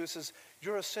points us to. It says,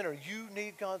 you're a sinner. You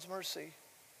need God's mercy.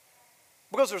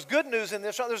 Because there's good news in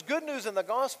this. There's good news in the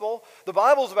gospel. The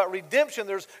Bible is about redemption.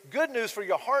 There's good news for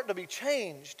your heart to be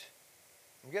changed.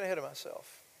 I'm getting ahead of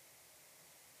myself.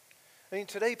 I mean,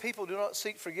 today people do not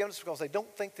seek forgiveness because they don't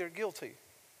think they're guilty.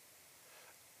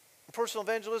 In personal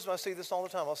evangelism, I see this all the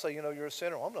time. I'll say, you're a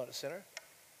sinner. Well, I'm not a sinner.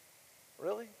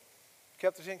 Really?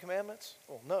 Kept the Ten Commandments?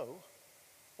 Well, no.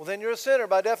 Well, then you're a sinner.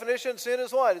 By definition, sin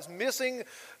is what? It's missing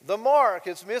the mark.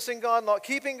 It's missing God, not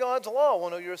keeping God's law.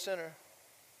 Well, no, you're a sinner.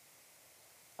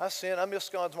 I sin. I miss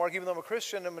God's mark. Even though I'm a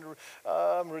Christian,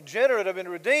 I'm regenerate, I've been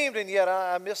redeemed, and yet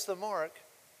I miss the mark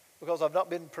because I've not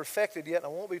been perfected yet, and I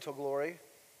won't be till glory.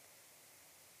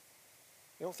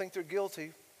 You don't think they're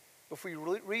guilty. If we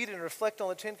read and reflect on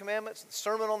the Ten Commandments, the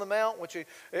Sermon on the Mount, which it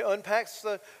unpacks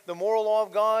the moral law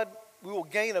of God, we will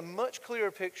gain a much clearer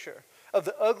picture of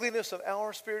the ugliness of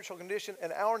our spiritual condition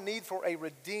and our need for a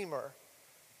Redeemer,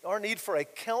 our need for a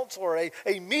counselor,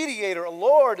 a mediator, a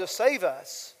Lord to save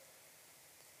us.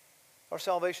 Our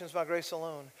salvation is by grace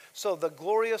alone. So the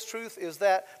glorious truth is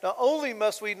that not only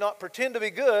must we not pretend to be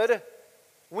good,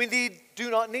 we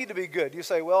do not need to be good. You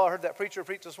say, well, I heard that preacher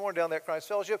preach this morning down there at Christ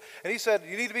Fellowship, and he said,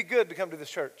 you need to be good to come to this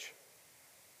church.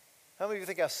 How many of you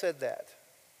think I said that?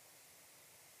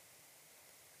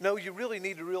 No, you really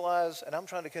need to realize, and I'm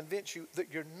trying to convince you,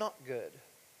 that you're not good.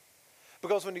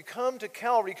 Because when you come to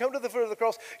Calvary, you come to the foot of the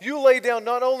cross, you lay down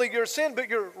not only your sin, but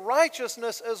your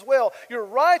righteousness as well. Your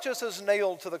righteousness is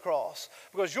nailed to the cross.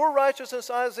 Because your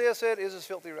righteousness, Isaiah said, is as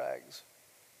filthy rags.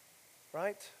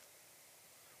 Right?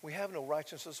 We have no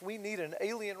righteousness. We need an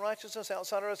alien righteousness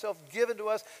outside of ourselves given to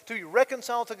us to be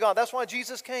reconciled to God. That's why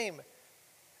Jesus came.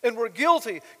 And we're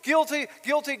guilty, guilty,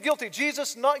 guilty, guilty.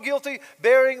 Jesus not guilty,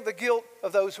 bearing the guilt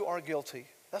of those who are guilty.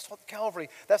 That's what Calvary,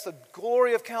 that's the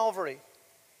glory of Calvary.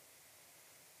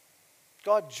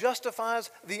 God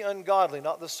justifies the ungodly,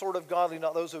 not the sort of godly,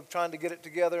 not those who are trying to get it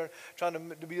together, trying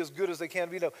to be as good as they can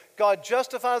be. No, God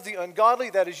justifies the ungodly.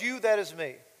 That is you, that is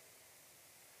me.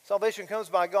 Salvation comes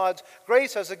by God's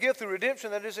grace as a gift through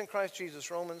redemption that is in Christ Jesus,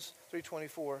 Romans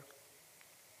 3:24.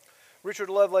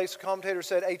 Richard Lovelace, commentator,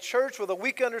 said, a church with a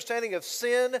weak understanding of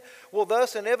sin will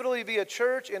thus inevitably be a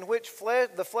church in which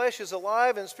the flesh is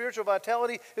alive and spiritual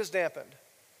vitality is dampened.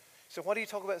 So why do you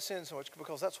talk about sin so much?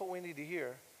 Because that's what we need to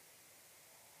hear.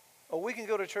 Oh, we can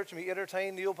go to church and be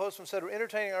entertained. Neil Postman said we're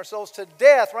entertaining ourselves to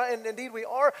death, right? And indeed we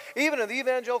are, even in the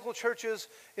evangelical churches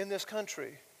in this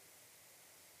country.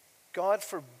 God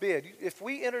forbid. If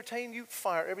we entertain you,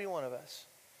 fire every one of us.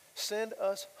 Send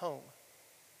us home.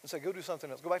 And say, go do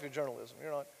something else. Go back to journalism.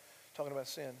 You're not talking about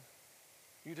sin.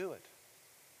 You do it.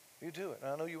 You do it.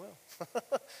 And I know you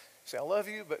will. Say, I love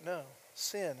you, but no.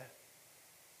 Sin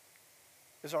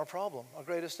is our problem, our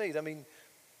greatest need. I mean,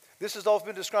 this has often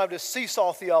been described as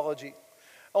seesaw theology.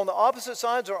 On the opposite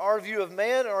sides are our view of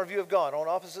man and our view of God. On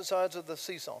opposite sides of the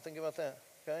seesaw. Think about that.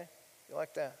 Okay? You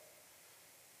like that?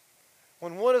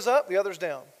 When one is up, the other's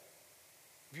down.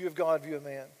 View of God, view of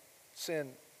man. Sin.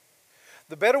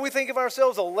 The better we think of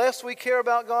ourselves, the less we care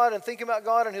about God and think about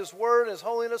God and His Word and His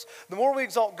holiness. The more we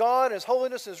exalt God and His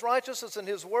holiness, His righteousness, and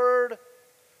His Word,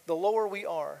 the lower we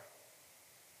are.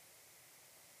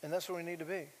 And that's where we need to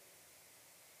be.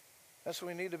 That's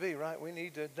where we need to be, right? We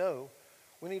need to know.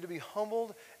 We need to be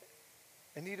humbled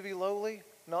and need to be lowly.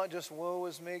 Not just, woe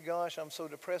is me, gosh, I'm so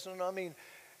depressed. No, I mean,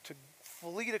 to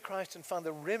flee to Christ and find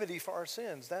the remedy for our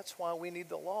sins. That's why we need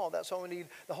the law. That's why we need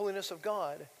the holiness of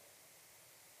God.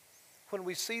 When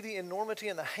we see the enormity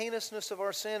and the heinousness of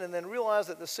our sin and then realize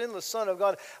that the sinless Son of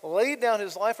God laid down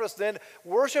His life for us, then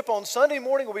worship on Sunday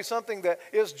morning will be something that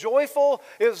is joyful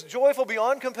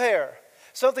beyond compare.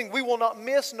 Something we will not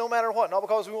miss no matter what. Not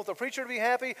because we want the preacher to be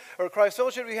happy or Christ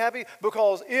Fellowship to be happy,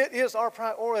 because it is our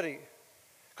priority.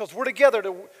 Because we're together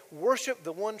to worship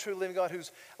the one true living God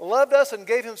who's loved us and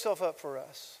gave Himself up for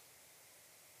us.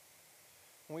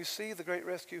 When we see the great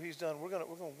rescue He's done, we're going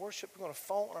to worship. We're going to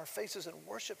fall on our faces and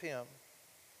worship Him.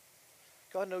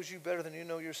 God knows you better than you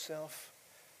know yourself.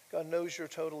 God knows you're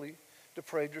totally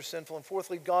depraved, you're sinful. And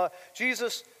fourthly,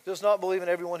 Jesus does not believe in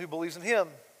everyone who believes in Him.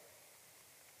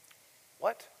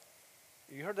 What?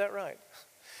 You heard that right.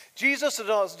 Jesus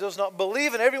does not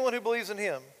believe in everyone who believes in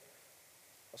Him.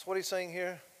 That's what He's saying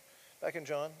here, back in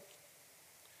John.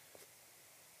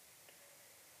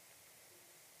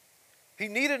 He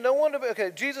needed no one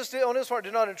to, Jesus on His part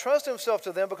did not entrust Himself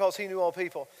to them because He knew all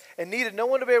people, and needed no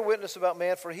one to bear witness about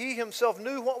man, for He Himself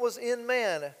knew what was in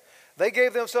man. They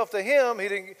gave themselves to Him, He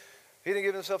didn't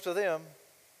give Himself to them.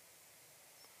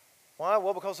 Why?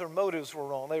 Well, because their motives were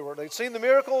wrong. They'd seen the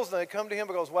miracles, and they'd come to Him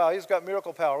because, wow, He's got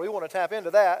miracle power. We want to tap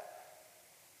into that.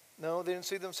 No, they didn't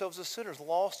see themselves as sinners,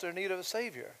 lost in need of a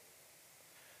Savior.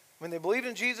 When they believed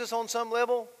in Jesus on some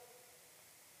level,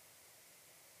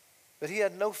 but He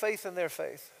had no faith in their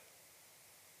faith.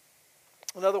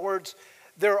 In other words,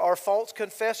 there are false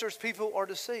confessors. People are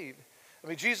deceived. I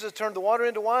mean, Jesus turned the water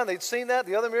into wine. They'd seen that,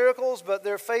 the other miracles, but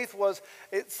their faith was,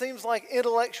 it seems like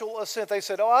intellectual assent. They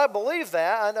said, I believe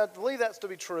that. I believe that's to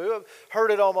be true. I've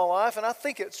heard it all my life, and I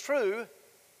think it's true.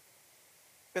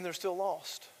 And they're still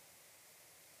lost.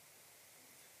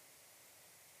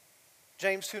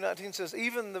 James 2:19 says,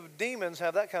 even the demons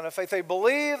have that kind of faith. They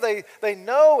believe, they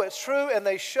know it's true, and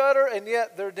they shudder, and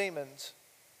yet they're demons.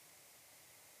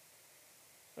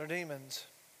 They're demons.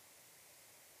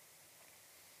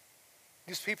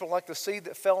 These people are like the seed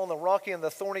that fell on the rocky and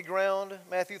the thorny ground,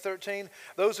 Matthew 13.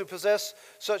 Those who possess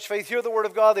such faith hear the word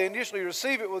of God. They initially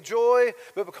receive it with joy,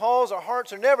 but because our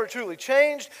hearts are never truly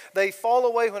changed, they fall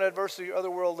away when adversity or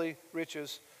other worldly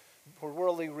riches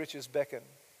beckon.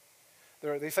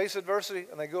 They face adversity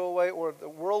and they go away, or the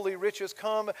worldly riches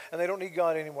come and they don't need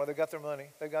God anymore. They've got their money.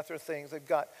 They've got their things. They've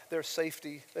got their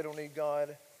safety. They don't need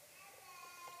God.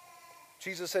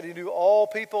 Jesus said He knew all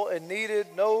people and needed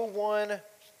no one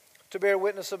to bear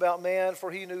witness about man,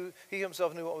 for He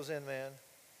Himself knew what was in man.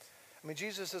 I mean,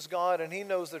 Jesus is God, and He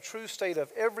knows the true state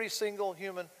of every single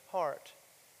human heart.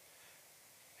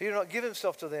 He did not give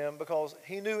Himself to them because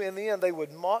He knew in the end they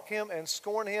would mock Him and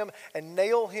scorn Him and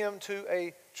nail Him to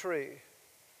a tree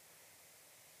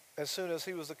as soon as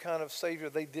He was the kind of Savior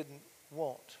they didn't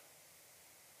want.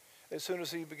 As soon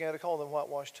as He began to call them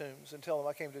whitewashed tombs and tell them,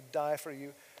 I came to die for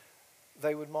you,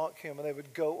 they would mock Him and they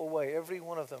would go away. Every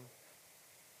one of them,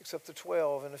 except the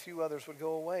 12 and a few others, would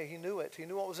go away. He knew it. He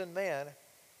knew what was in man.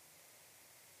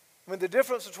 I mean, the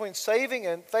difference between saving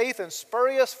and faith and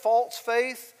spurious false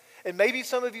faith, and maybe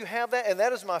some of you have that, and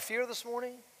that is my fear this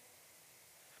morning.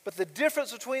 But the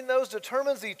difference between those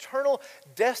determines the eternal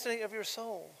destiny of your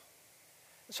soul.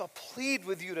 And so I plead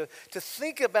with you to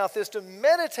think about this, to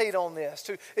meditate on this,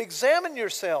 to examine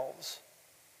yourselves.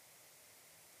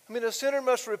 I mean, a sinner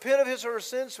must repent of his or her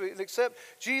sins and accept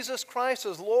Jesus Christ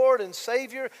as Lord and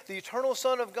Savior, the eternal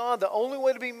Son of God, the only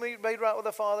way to be made right with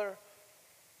the Father.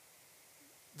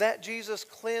 That Jesus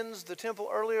cleansed the temple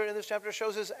earlier in this chapter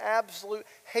shows His absolute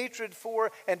hatred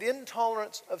for and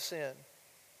intolerance of sin.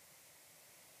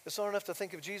 It's not enough to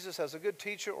think of Jesus as a good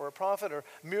teacher or a prophet or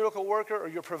miracle worker or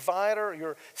your provider or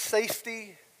your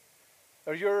safety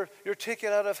or your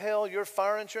ticket out of hell, your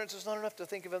fire insurance. It's not enough to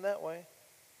think of Him that way.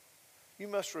 You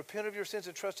must repent of your sins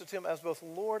and trust in Him as both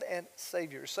Lord and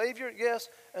Savior. Savior, yes,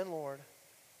 and Lord.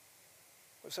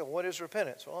 We say, what is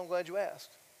repentance? Well, I'm glad you asked,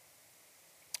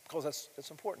 because that's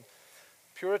important.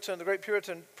 The great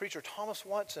Puritan preacher Thomas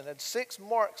Watson had 6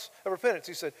 marks of repentance.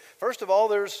 He said, first of all,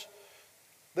 there's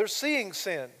seeing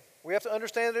sin. We have to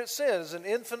understand that it's sin. It's an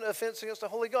infinite offense against the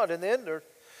holy God. And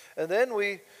then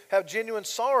we have genuine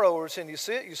sorrow over sin. You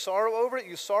see it, you sorrow over it,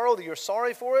 you sorrow that you're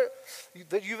sorry for it,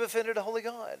 that you've offended a holy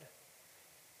God.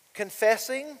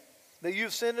 Confessing that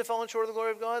you've sinned and fallen short of the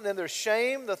glory of God. And then there's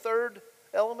shame, the third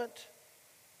element.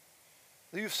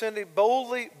 You've sinned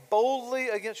boldly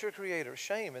against your Creator.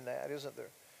 Shame in that, isn't there?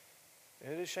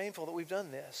 It is shameful that we've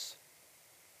done this.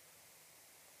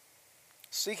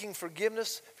 Seeking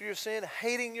forgiveness for your sin,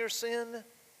 hating your sin,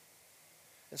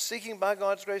 and seeking by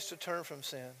God's grace to turn from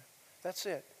sin. That's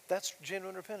it. That's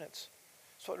genuine repentance.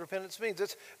 That's what repentance means.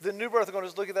 It's the new birth. We're going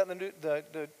to look at that in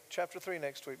the chapter 3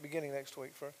 next week, beginning next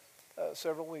week for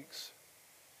several weeks.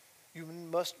 You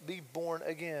must be born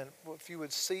again. If you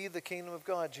would see the kingdom of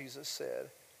God, Jesus said.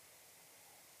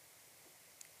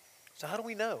 So how do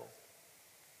we know?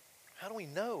 How do we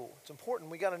know? It's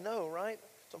important. We got to know, right?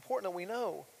 It's important that we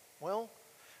know. Well,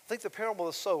 I think the parable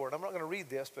of the sower, and I'm not going to read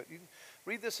this, but you can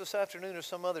read this afternoon or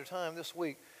some other time this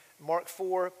week. Mark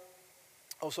 4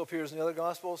 also appears in the other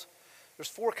Gospels. There's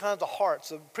 4 kinds of hearts.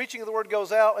 The preaching of the word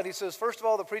goes out, and he says, first of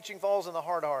all, the preaching falls in the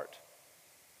hard heart.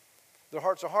 Their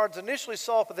hearts are hard. It's initially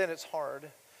soft, but then it's hard.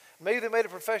 Maybe they made a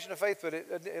profession of faith, but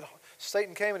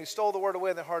Satan came and he stole the word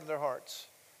away and they hardened their hearts.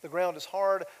 The ground is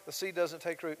hard. The seed doesn't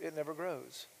take root. It never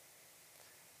grows.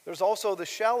 There's also the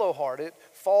shallow heart. It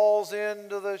falls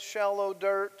into the shallow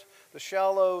dirt, the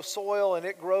shallow soil, and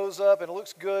it grows up and it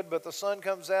looks good, but the sun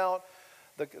comes out.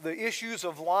 The issues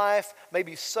of life,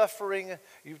 maybe suffering.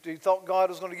 You thought God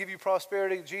was going to give you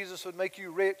prosperity. Jesus would make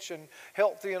you rich and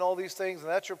healthy and all these things, and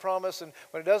that's your promise. And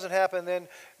when it doesn't happen, then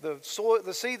the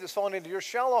seed that's fallen into your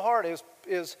shallow heart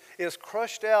is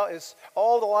crushed out.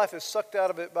 All the life is sucked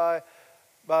out of it by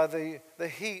the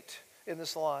heat in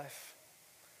this life.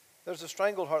 There's a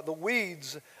strangled heart. The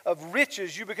weeds of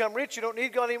riches. You become rich. You don't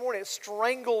need God anymore. And it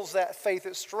strangles that faith.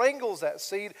 It strangles that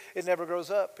seed. It never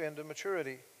grows up into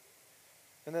maturity.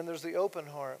 And then there's the open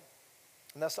heart.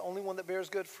 And that's the only one that bears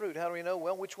good fruit. How do we know?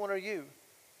 Well, which one are you?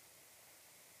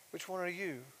 Which one are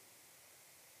you?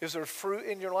 Is there fruit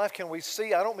in your life? Can we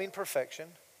see? I don't mean perfection.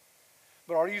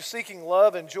 But are you seeking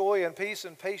love and joy and peace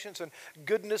and patience and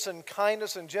goodness and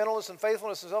kindness and gentleness and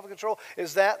faithfulness and self-control?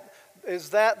 Is that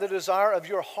the desire of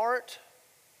your heart?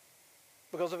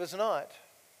 Because if it's not,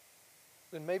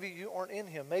 then maybe you aren't in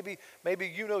Him. Maybe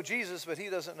you know Jesus, but He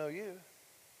doesn't know you.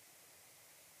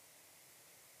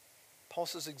 Paul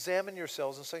says, examine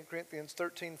yourselves in 2 Corinthians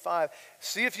 13:5.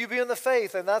 See if you be in the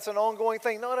faith, and that's an ongoing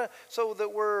thing. Not so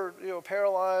that we're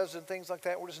paralyzed and things like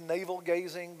that. We're just navel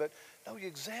gazing, but no, you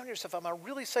examine yourself. Am I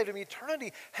really saved? I mean,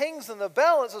 eternity hangs in the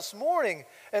balance this morning,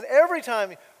 and every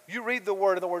time you read the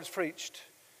Word and the Word's preached.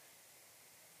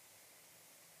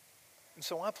 And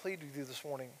so I plead with you this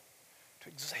morning to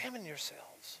examine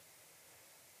yourselves.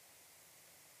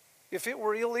 If it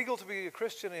were illegal to be a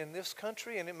Christian in this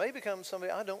country, and it may become somebody,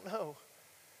 I don't know,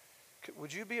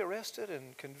 would you be arrested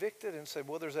and convicted and say,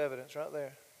 well, there's evidence right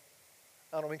there?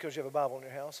 I don't mean because you have a Bible in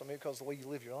your house. I mean because of the way you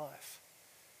live your life.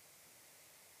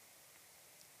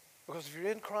 Because if you're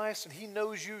in Christ and He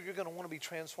knows you, you're going to want to be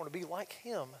transformed, to be like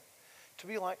Him, to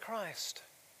be like Christ.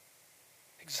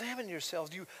 Examine yourselves.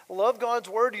 Do you love God's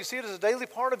Word? Do you see it as a daily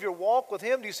part of your walk with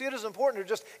Him? Do you see it as important or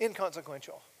just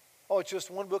inconsequential? Oh, it's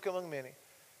just one book among many.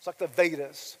 It's like the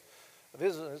Vedas.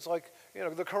 It's like,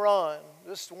 the Quran.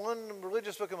 Just one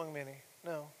religious book among many.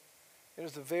 No. It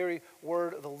is the very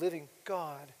Word of the living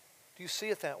God. Do you see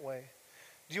it that way?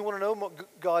 Do you want to know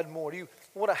God more? Do you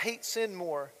want to hate sin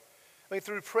more? I mean,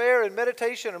 through prayer and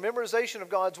meditation or memorization of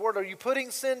God's Word, are you putting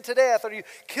sin to death? Are you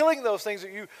killing those things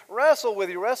that you wrestle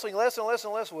with? You're wrestling less and less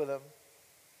and less with them.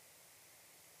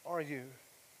 Are you?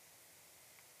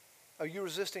 Are you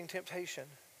resisting temptation?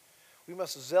 We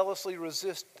must zealously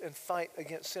resist and fight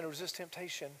against sin, resist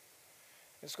temptation.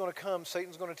 It's going to come.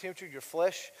 Satan's going to tempt you. Your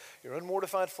flesh, your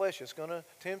unmortified flesh is going to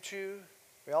tempt you.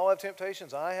 We all have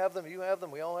temptations. I have them. You have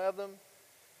them. We all have them.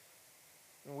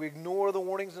 And we ignore the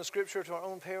warnings in Scripture to our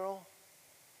own peril.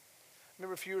 I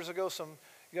remember a few years ago, some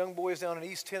young boys down in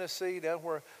East Tennessee, down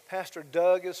where Pastor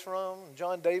Doug is from, and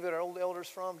John David, our old elders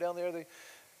from, down there,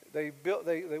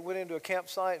 they went into a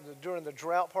campsite during the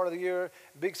drought part of the year.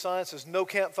 Big sign says, no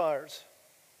campfires.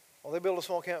 Well, they built a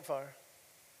small campfire.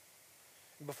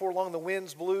 And before long, the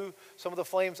winds blew some of the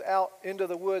flames out into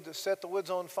the woods that set the woods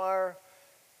on fire,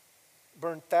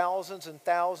 burned thousands and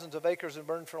thousands of acres, and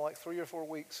burned for like 3 or 4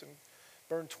 weeks, and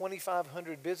burned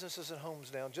 2,500 businesses and homes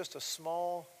down. Just a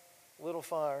small little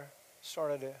fire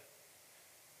started it.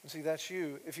 And see, that's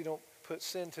you if you don't put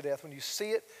sin to death. When you see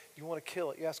it, you want to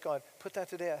kill it. You ask God, put that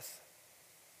to death.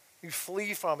 You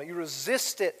flee from it. You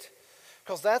resist it.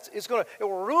 Because it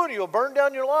will ruin you. It'll burn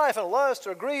down your life in lust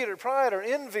or greed or pride or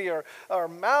envy or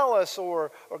malice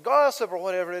or gossip or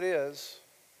whatever it is.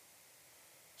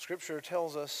 Scripture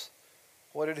tells us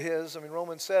what it is. I mean,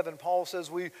 Romans 7, Paul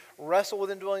says we wrestle with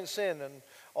indwelling sin and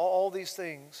all these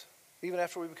things. even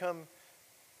after we become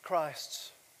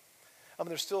Christ's. I mean,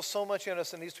 there's still so much in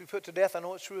us that needs to be put to death. I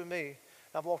know it's true of me.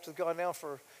 I've walked with God now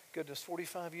for,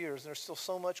 45 years. And there's still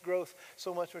so much growth,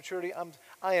 so much maturity.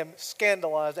 I am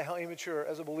scandalized at how immature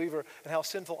as a believer and how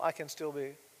sinful I can still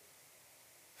be.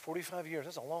 45 years,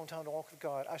 that's a long time to walk with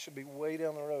God. I should be way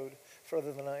down the road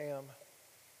further than I am.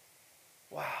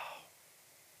 Wow.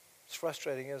 It's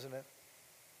frustrating, isn't it?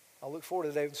 I look forward to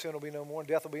the day when sin will be no more and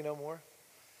death will be no more.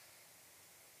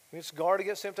 It's guard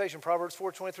against temptation. Proverbs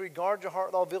 4:23, guard your heart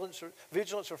with all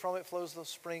vigilance, for from it flows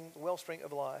the wellspring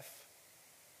of life.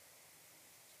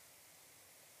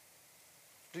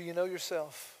 Do you know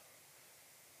yourself?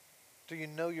 Do you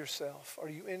know yourself? Are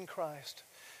you in Christ?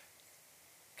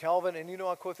 Calvin, and you know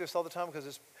I quote this all the time because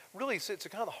it's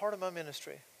kind of the heart of my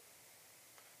ministry.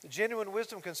 The genuine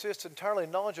wisdom consists entirely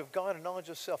in knowledge of God and knowledge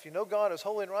of self. You know God is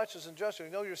holy and righteous and just. You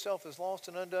know yourself is lost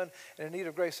and undone and in need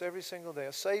of grace every single day.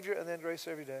 A Savior and then grace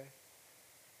every day.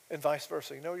 And vice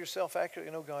versa. You know yourself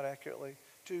accurately, you know God accurately.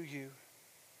 Do you?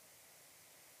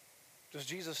 Does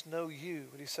Jesus know you?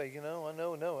 Would he say, I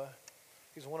know Noah.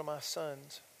 He's one of my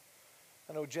sons.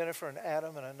 I know Jennifer and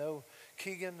Adam, and I know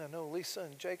Keegan, I know Lisa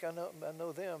and Jake. I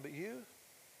know them, but you?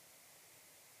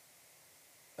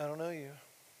 I don't know you.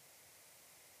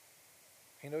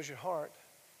 He knows your heart.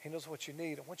 He knows what you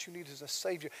need. And what you need is a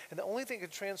Savior. And the only thing that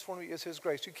can transform you is His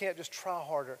grace. You can't just try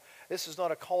harder. This is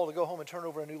not a call to go home and turn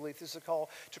over a new leaf. This is a call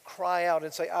to cry out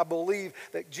and say, I believe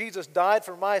that Jesus died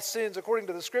for my sins according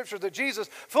to the Scriptures, that Jesus,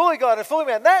 fully God and fully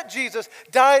man, that Jesus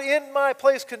died in my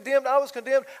place, condemned. I was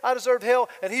condemned. I deserved hell,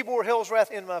 and He bore hell's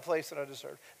wrath in my place that I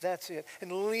deserved. That's it.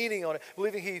 And leaning on it,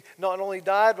 believing He not only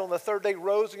died, but on the third day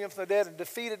rose again from the dead and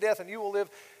defeated death, and you will live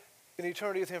in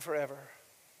eternity with Him forever.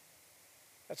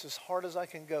 That's as hard as I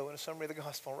can go in a summary of the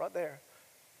gospel right there.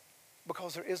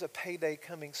 Because there is a payday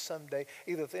coming someday,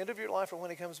 either at the end of your life or when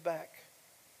He comes back.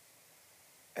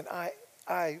 And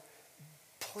I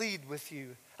plead with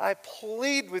you. I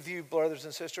plead with you, brothers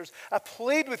and sisters. I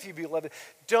plead with you, beloved.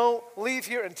 Don't leave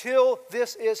here until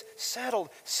this is settled.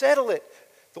 Settle it.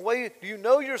 The way you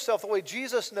know yourself, the way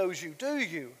Jesus knows you. Do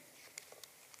you?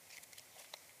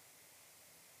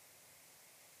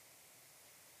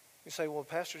 You say, well,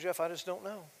 Pastor Jeff, I just don't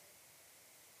know.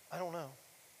 I don't know.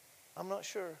 I'm not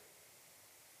sure.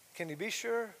 Can you be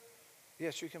sure?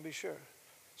 Yes, you can be sure.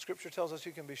 Scripture tells us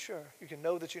you can be sure. You can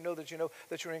know that you know that you know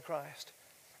that you're in Christ.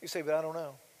 You say, but I don't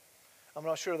know. I'm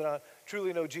not sure that I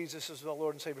truly know Jesus as my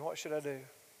Lord and Savior. What should I do?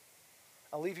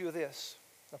 I'll leave you with this.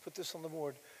 I'll put this on the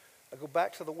board. I go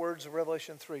back to the words of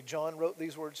Revelation 3. John wrote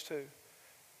these words too.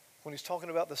 When he's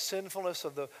talking about the sinfulness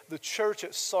of the church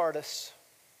at Sardis.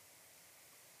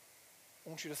 I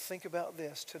want you to think about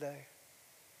this today.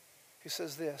 He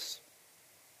says this.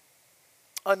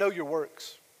 I know your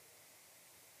works.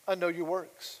 I know your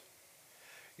works.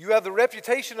 You have the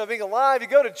reputation of being alive. You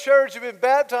go to church. You've been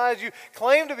baptized. You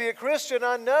claim to be a Christian.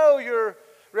 I know your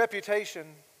reputation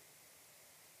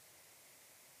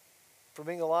for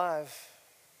being alive.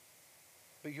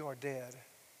 But you are dead.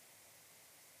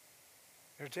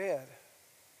 You're dead.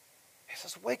 He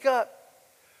says, wake up.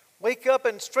 Wake up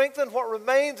and strengthen what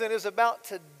remains and is about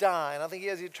to die. And I think he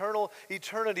has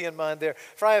eternity in mind there.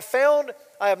 For I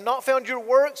have not found your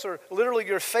works, or literally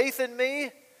your faith in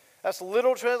me. That's a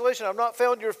literal translation. I have not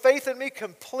found your faith in me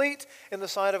complete in the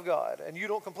sight of God. And you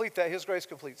don't complete that. His grace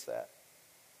completes that.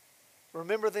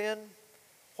 Remember then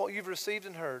what you've received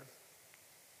and heard.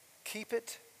 Keep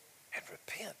it and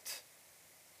repent.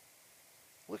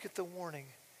 Look at the warning.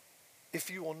 If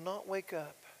you will not wake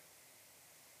up,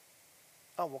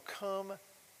 I will come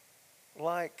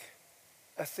like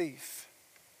a thief,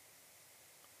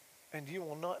 and you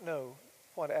will not know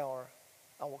what hour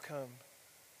I will come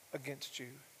against you.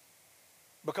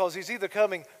 Because He's either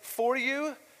coming for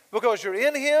you because you're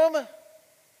in Him,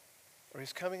 or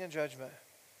He's coming in judgment,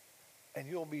 and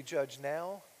you'll be judged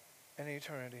now and in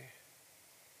eternity.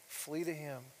 Flee to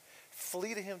Him.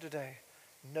 Flee to Him today.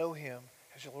 Know Him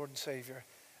as your Lord and Savior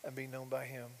and be known by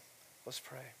Him. Let's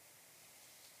pray.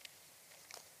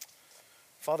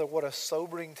 Father, what a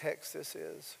sobering text this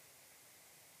is.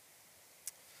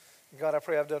 God, I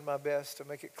pray I've done my best to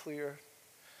make it clear.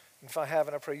 And if I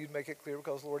haven't, I pray you'd make it clear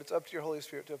because, Lord, it's up to your Holy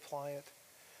Spirit to apply it.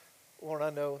 Lord,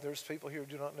 I know there's people here who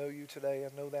do not know you today.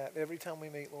 I know that. Every time we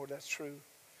meet, Lord, that's true.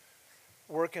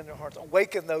 Work in their hearts.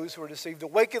 Awaken those who are deceived.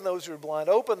 Awaken those who are blind.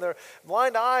 Open their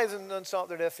blind eyes and unstop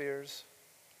their deaf ears.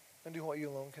 And do what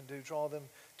you alone can do. Draw them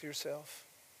to yourself.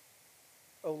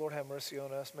 Oh, Lord, have mercy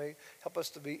on us. May help us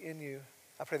to be in you.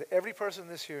 I pray that every person in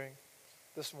this hearing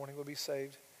this morning will be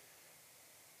saved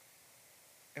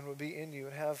and will be in you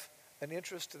and have an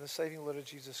interest in the saving blood of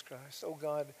Jesus Christ. Oh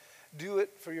God, do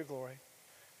it for your glory.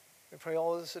 We pray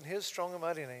all this in his strong and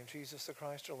mighty name, Jesus the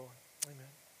Christ our Lord.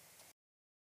 Amen.